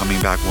that you're coming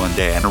back one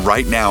day. And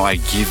right now I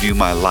give you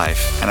my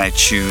life and I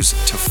choose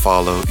to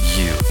follow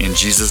you." In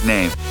Jesus'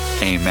 name,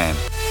 amen.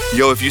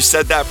 Yo, if you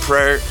said that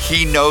prayer,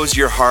 he knows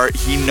your heart.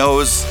 He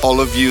knows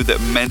all of you that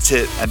meant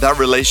it. And that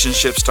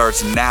relationship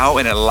starts now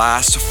and it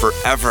lasts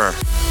forever.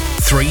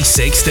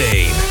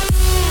 316.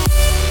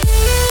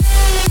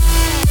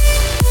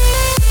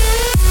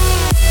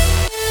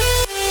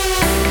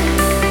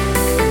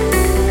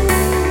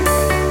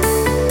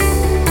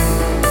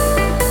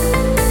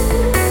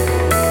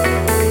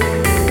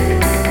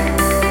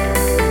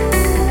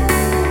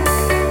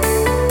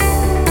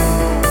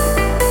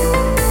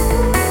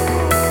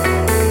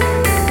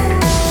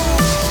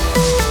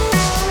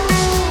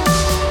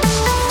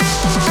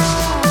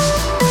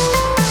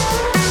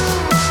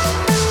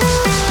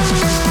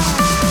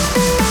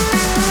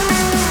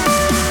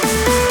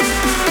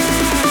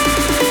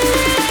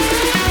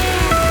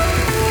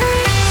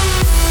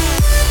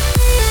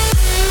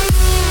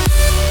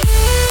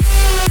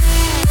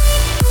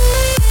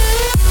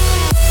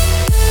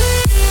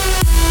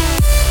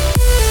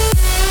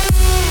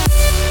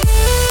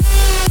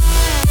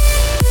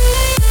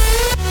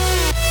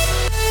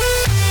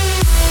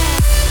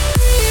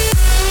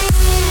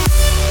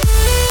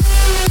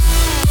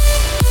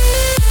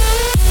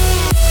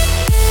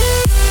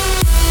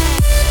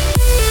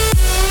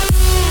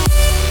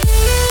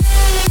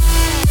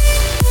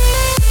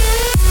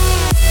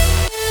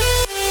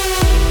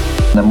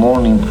 The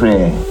morning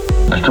prayer,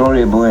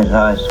 Victoria Boys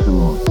High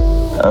School.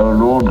 O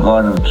Lord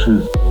God of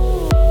truth,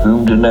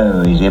 whom to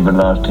know is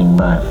everlasting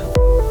life,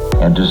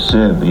 and to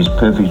serve is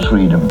perfect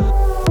freedom,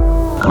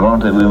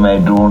 grant that we may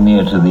draw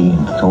near to thee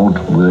in thought,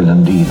 word,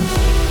 and deed.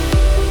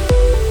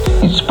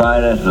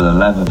 Inspire us with the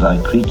love of thy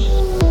creatures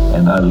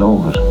and thy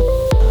laws,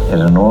 that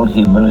in all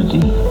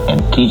humility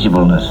and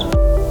teachableness,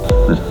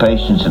 with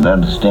patience and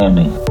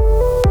understanding,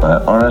 by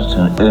honest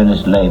and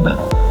earnest labor,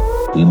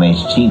 we may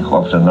seek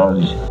after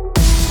knowledge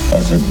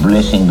as a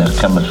blessing that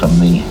cometh from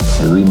thee,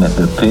 that we may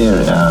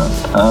prepare our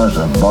powers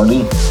of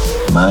body,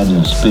 mind,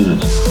 and spirit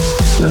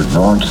to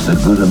advance the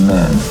good of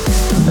man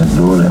and the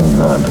glory of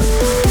God.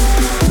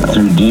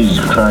 Through Jesus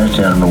Christ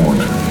our Lord.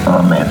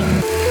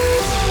 Amen.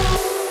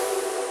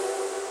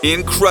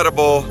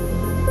 Incredible.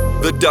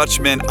 The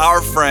Dutchman, our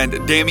friend,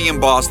 Damian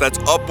Boss. That's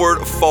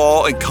Upward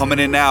Fall and coming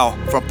in now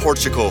from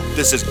Portugal.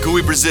 This is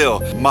Gooey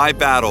Brazil, My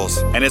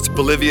Battles, and it's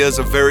Bolivia's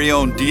very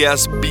own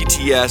DS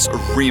BTS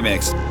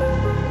remix.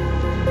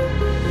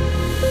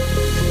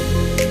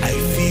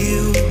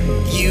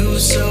 You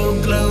so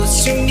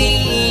close to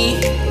me,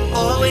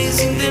 always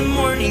in the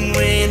morning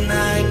when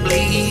I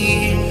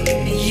bleed.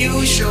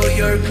 You show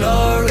your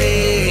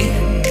glory,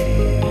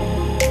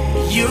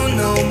 you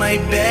know my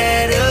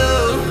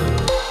battle.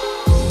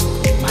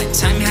 My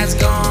time has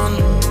gone,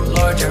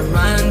 Lord, I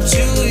run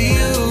to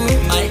you.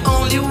 My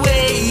only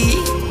way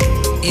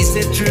is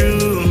the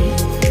truth.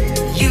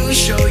 You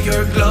show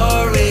your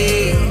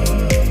glory,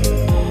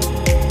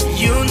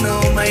 you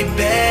know my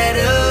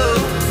battle.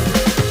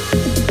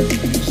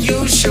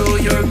 You show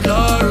your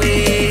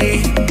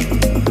glory,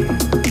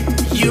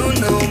 you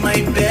know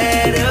my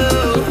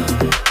battle.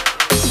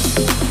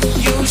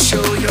 You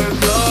show your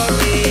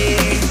glory,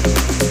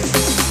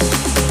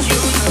 you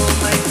know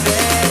my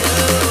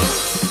battle.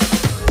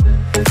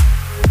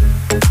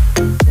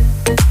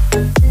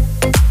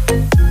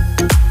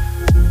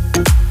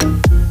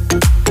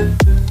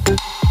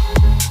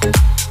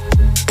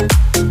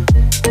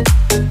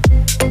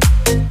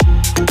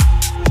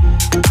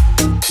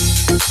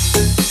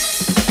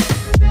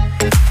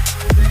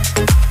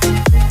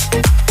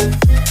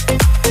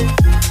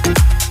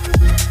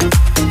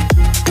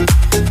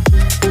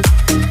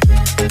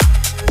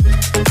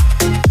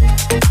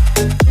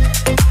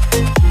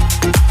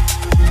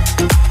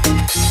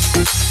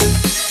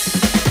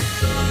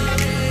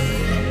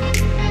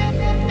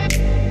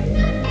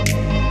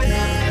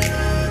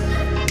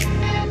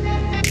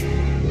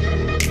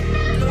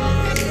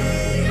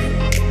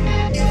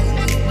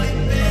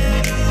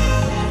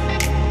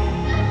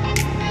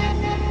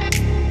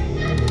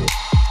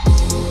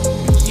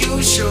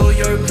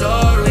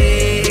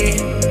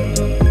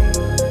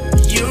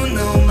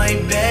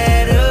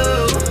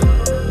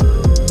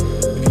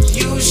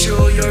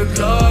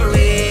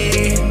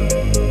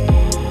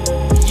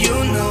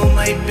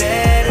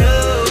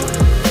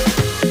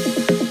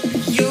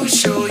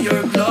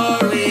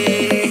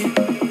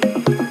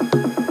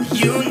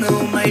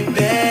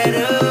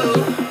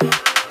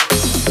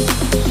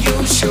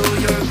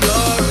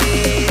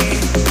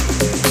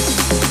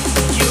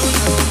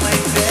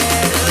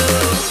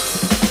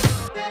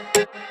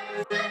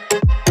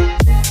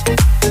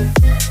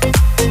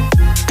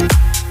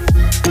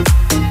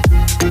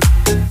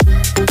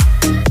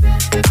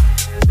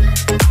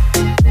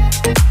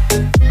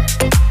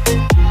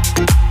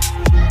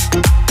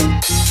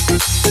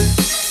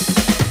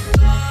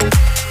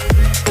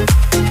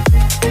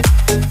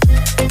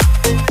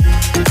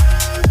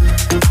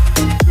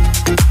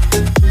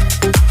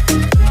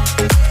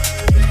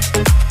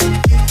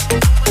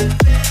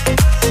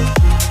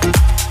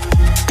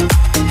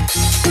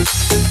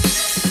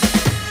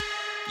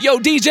 Yo,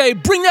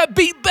 DJ, bring that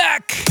beat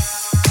back.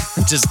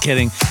 I'm just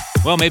kidding.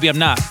 Well, maybe I'm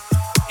not.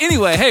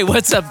 Anyway, hey,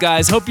 what's up,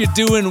 guys? Hope you're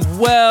doing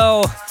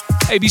well.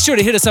 Hey, be sure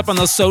to hit us up on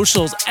those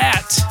socials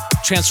at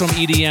Transform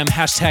EDM,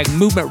 hashtag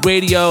Movement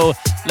Radio.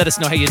 Let us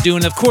know how you're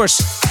doing. Of course,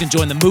 you can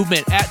join the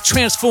movement at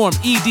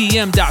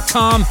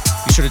transformedm.com.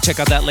 Be sure to check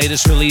out that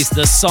latest release,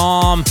 The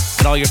Psalm,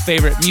 at all your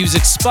favorite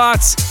music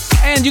spots.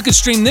 And you can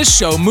stream this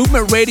show,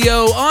 Movement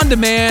Radio, on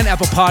demand,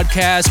 Apple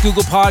Podcasts,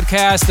 Google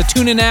Podcasts, the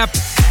TuneIn app.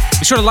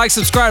 Be sure to like,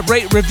 subscribe,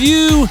 rate,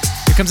 review.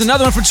 Here comes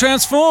another one from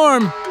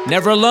Transform.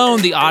 Never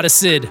Alone, the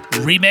Odyssey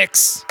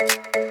remix.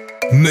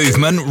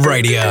 Movement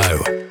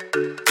Radio.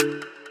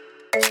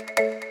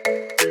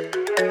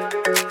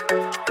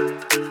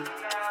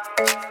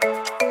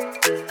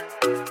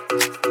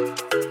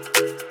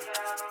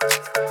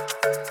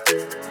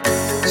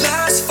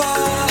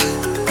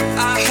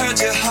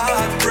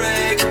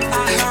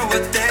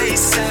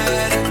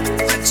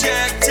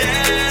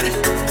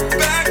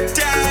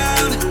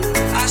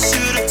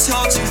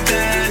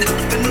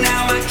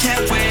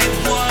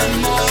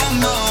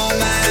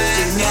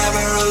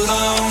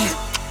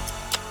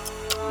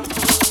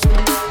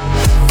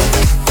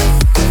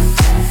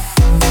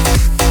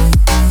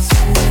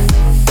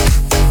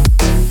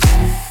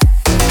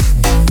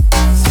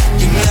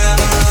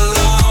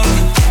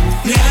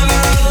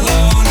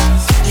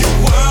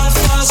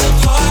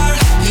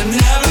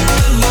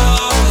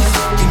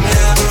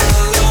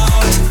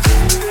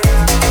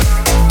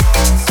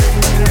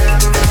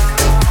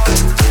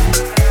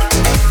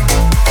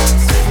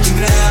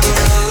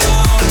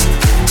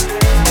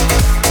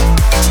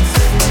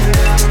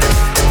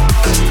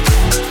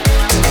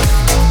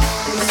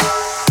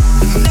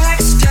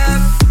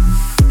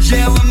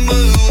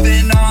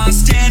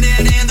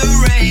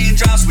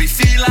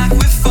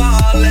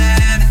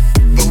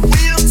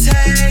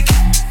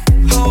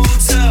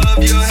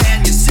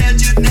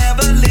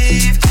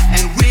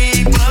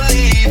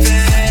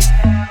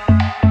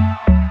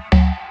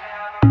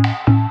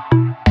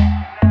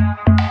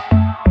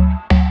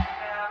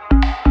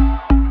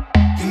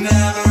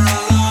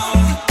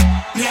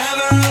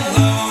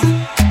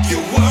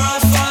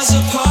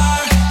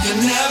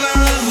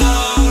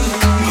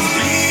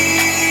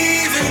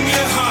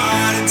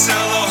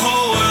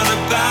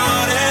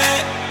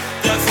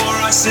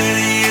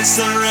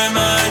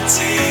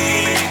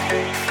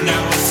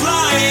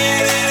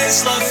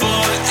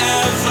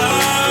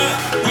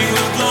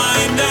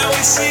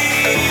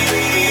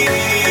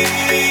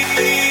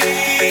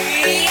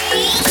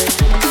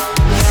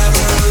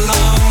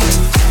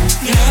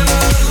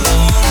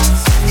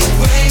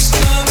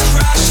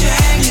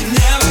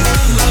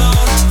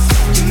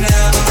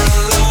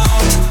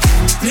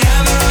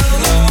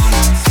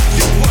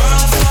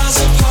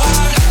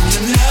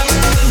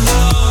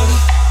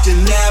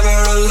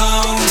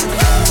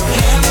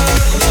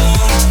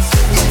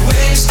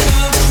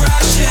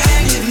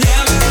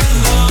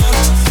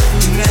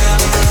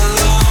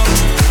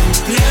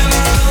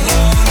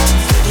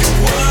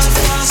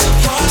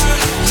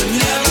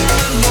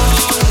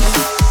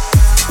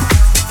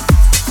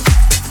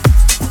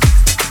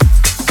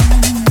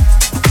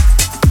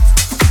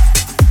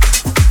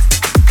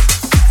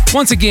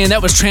 Once again,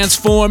 that was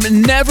Transform,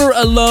 Never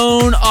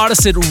Alone,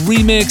 Odyssey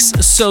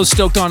remix. So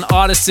stoked on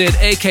Odyssey,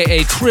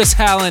 aka Chris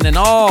Hallen, and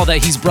all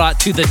that he's brought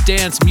to the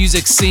dance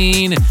music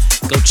scene.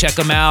 Go check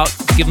him out,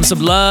 give him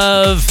some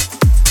love.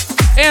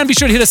 And be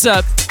sure to hit us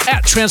up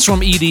at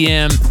Transform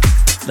EDM.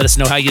 Let us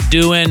know how you're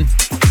doing.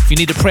 If you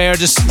need a prayer,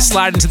 just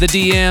slide into the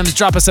DMs,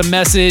 drop us a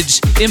message,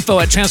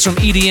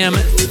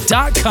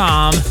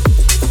 info@transformedm.com.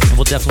 And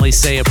we'll definitely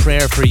say a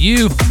prayer for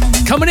you.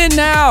 Coming in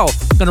now,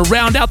 gonna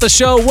round out the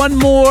show. One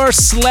more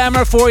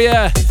slammer for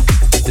you.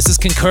 This is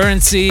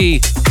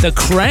Concurrency, The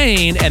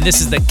Crane, and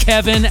this is the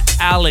Kevin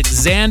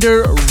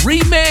Alexander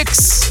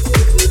remix.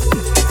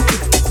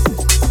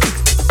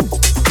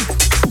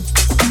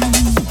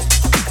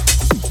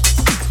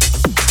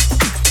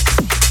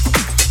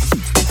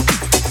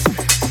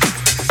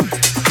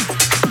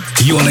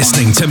 You're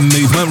listening to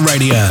Movement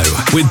Radio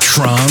with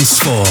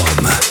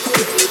Transform.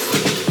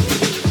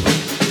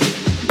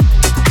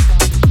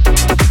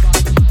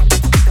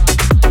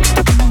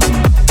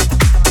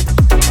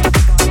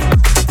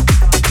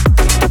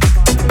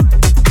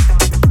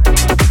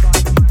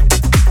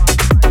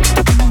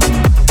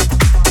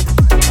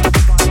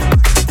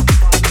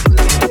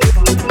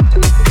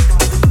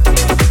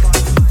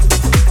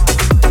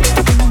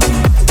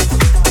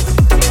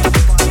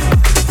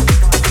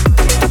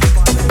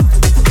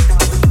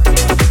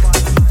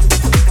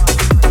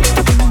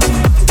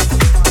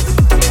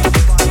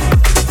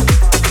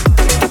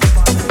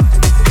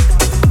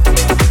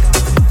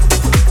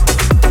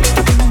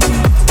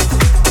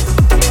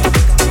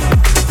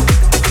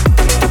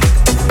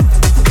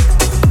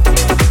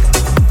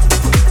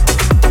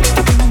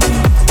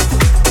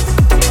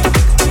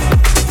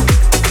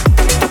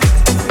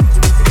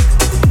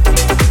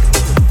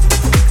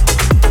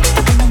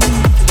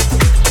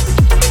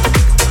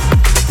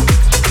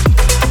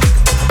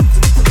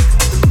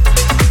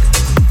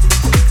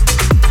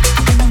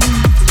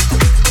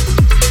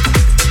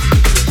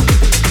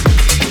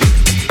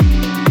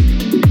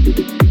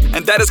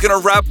 that is going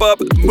to wrap up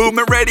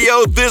Movement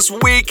Radio this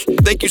week.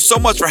 Thank you so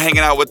much for hanging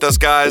out with us,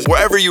 guys.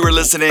 Wherever you were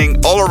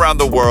listening, all around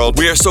the world,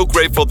 we are so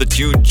grateful that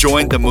you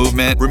joined the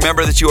movement.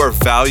 Remember that you are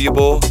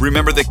valuable.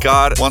 Remember that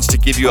God wants to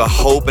give you a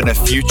hope and a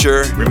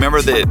future.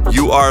 Remember that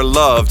you are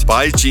loved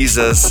by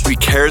Jesus. He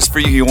cares for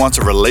you. He wants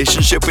a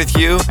relationship with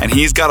you, and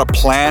He's got a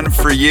plan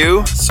for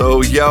you.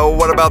 So,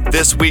 what about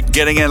this week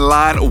getting in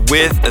line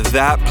with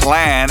that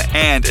plan?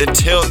 And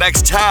until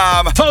next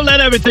time, let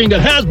everything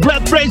that has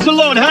breath praise the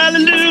Lord.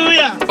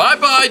 Hallelujah.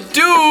 Bye-bye.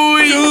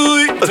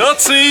 Doei.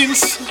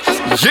 Cutscenes.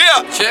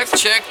 Yeah. Check,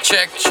 check,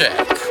 check,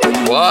 check.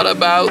 What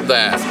about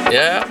that?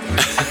 Yeah?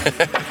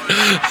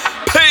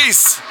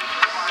 Peace.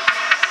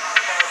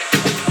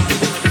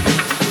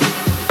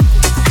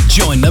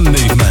 Join the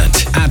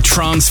movement at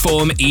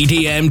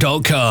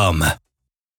transformedm.com.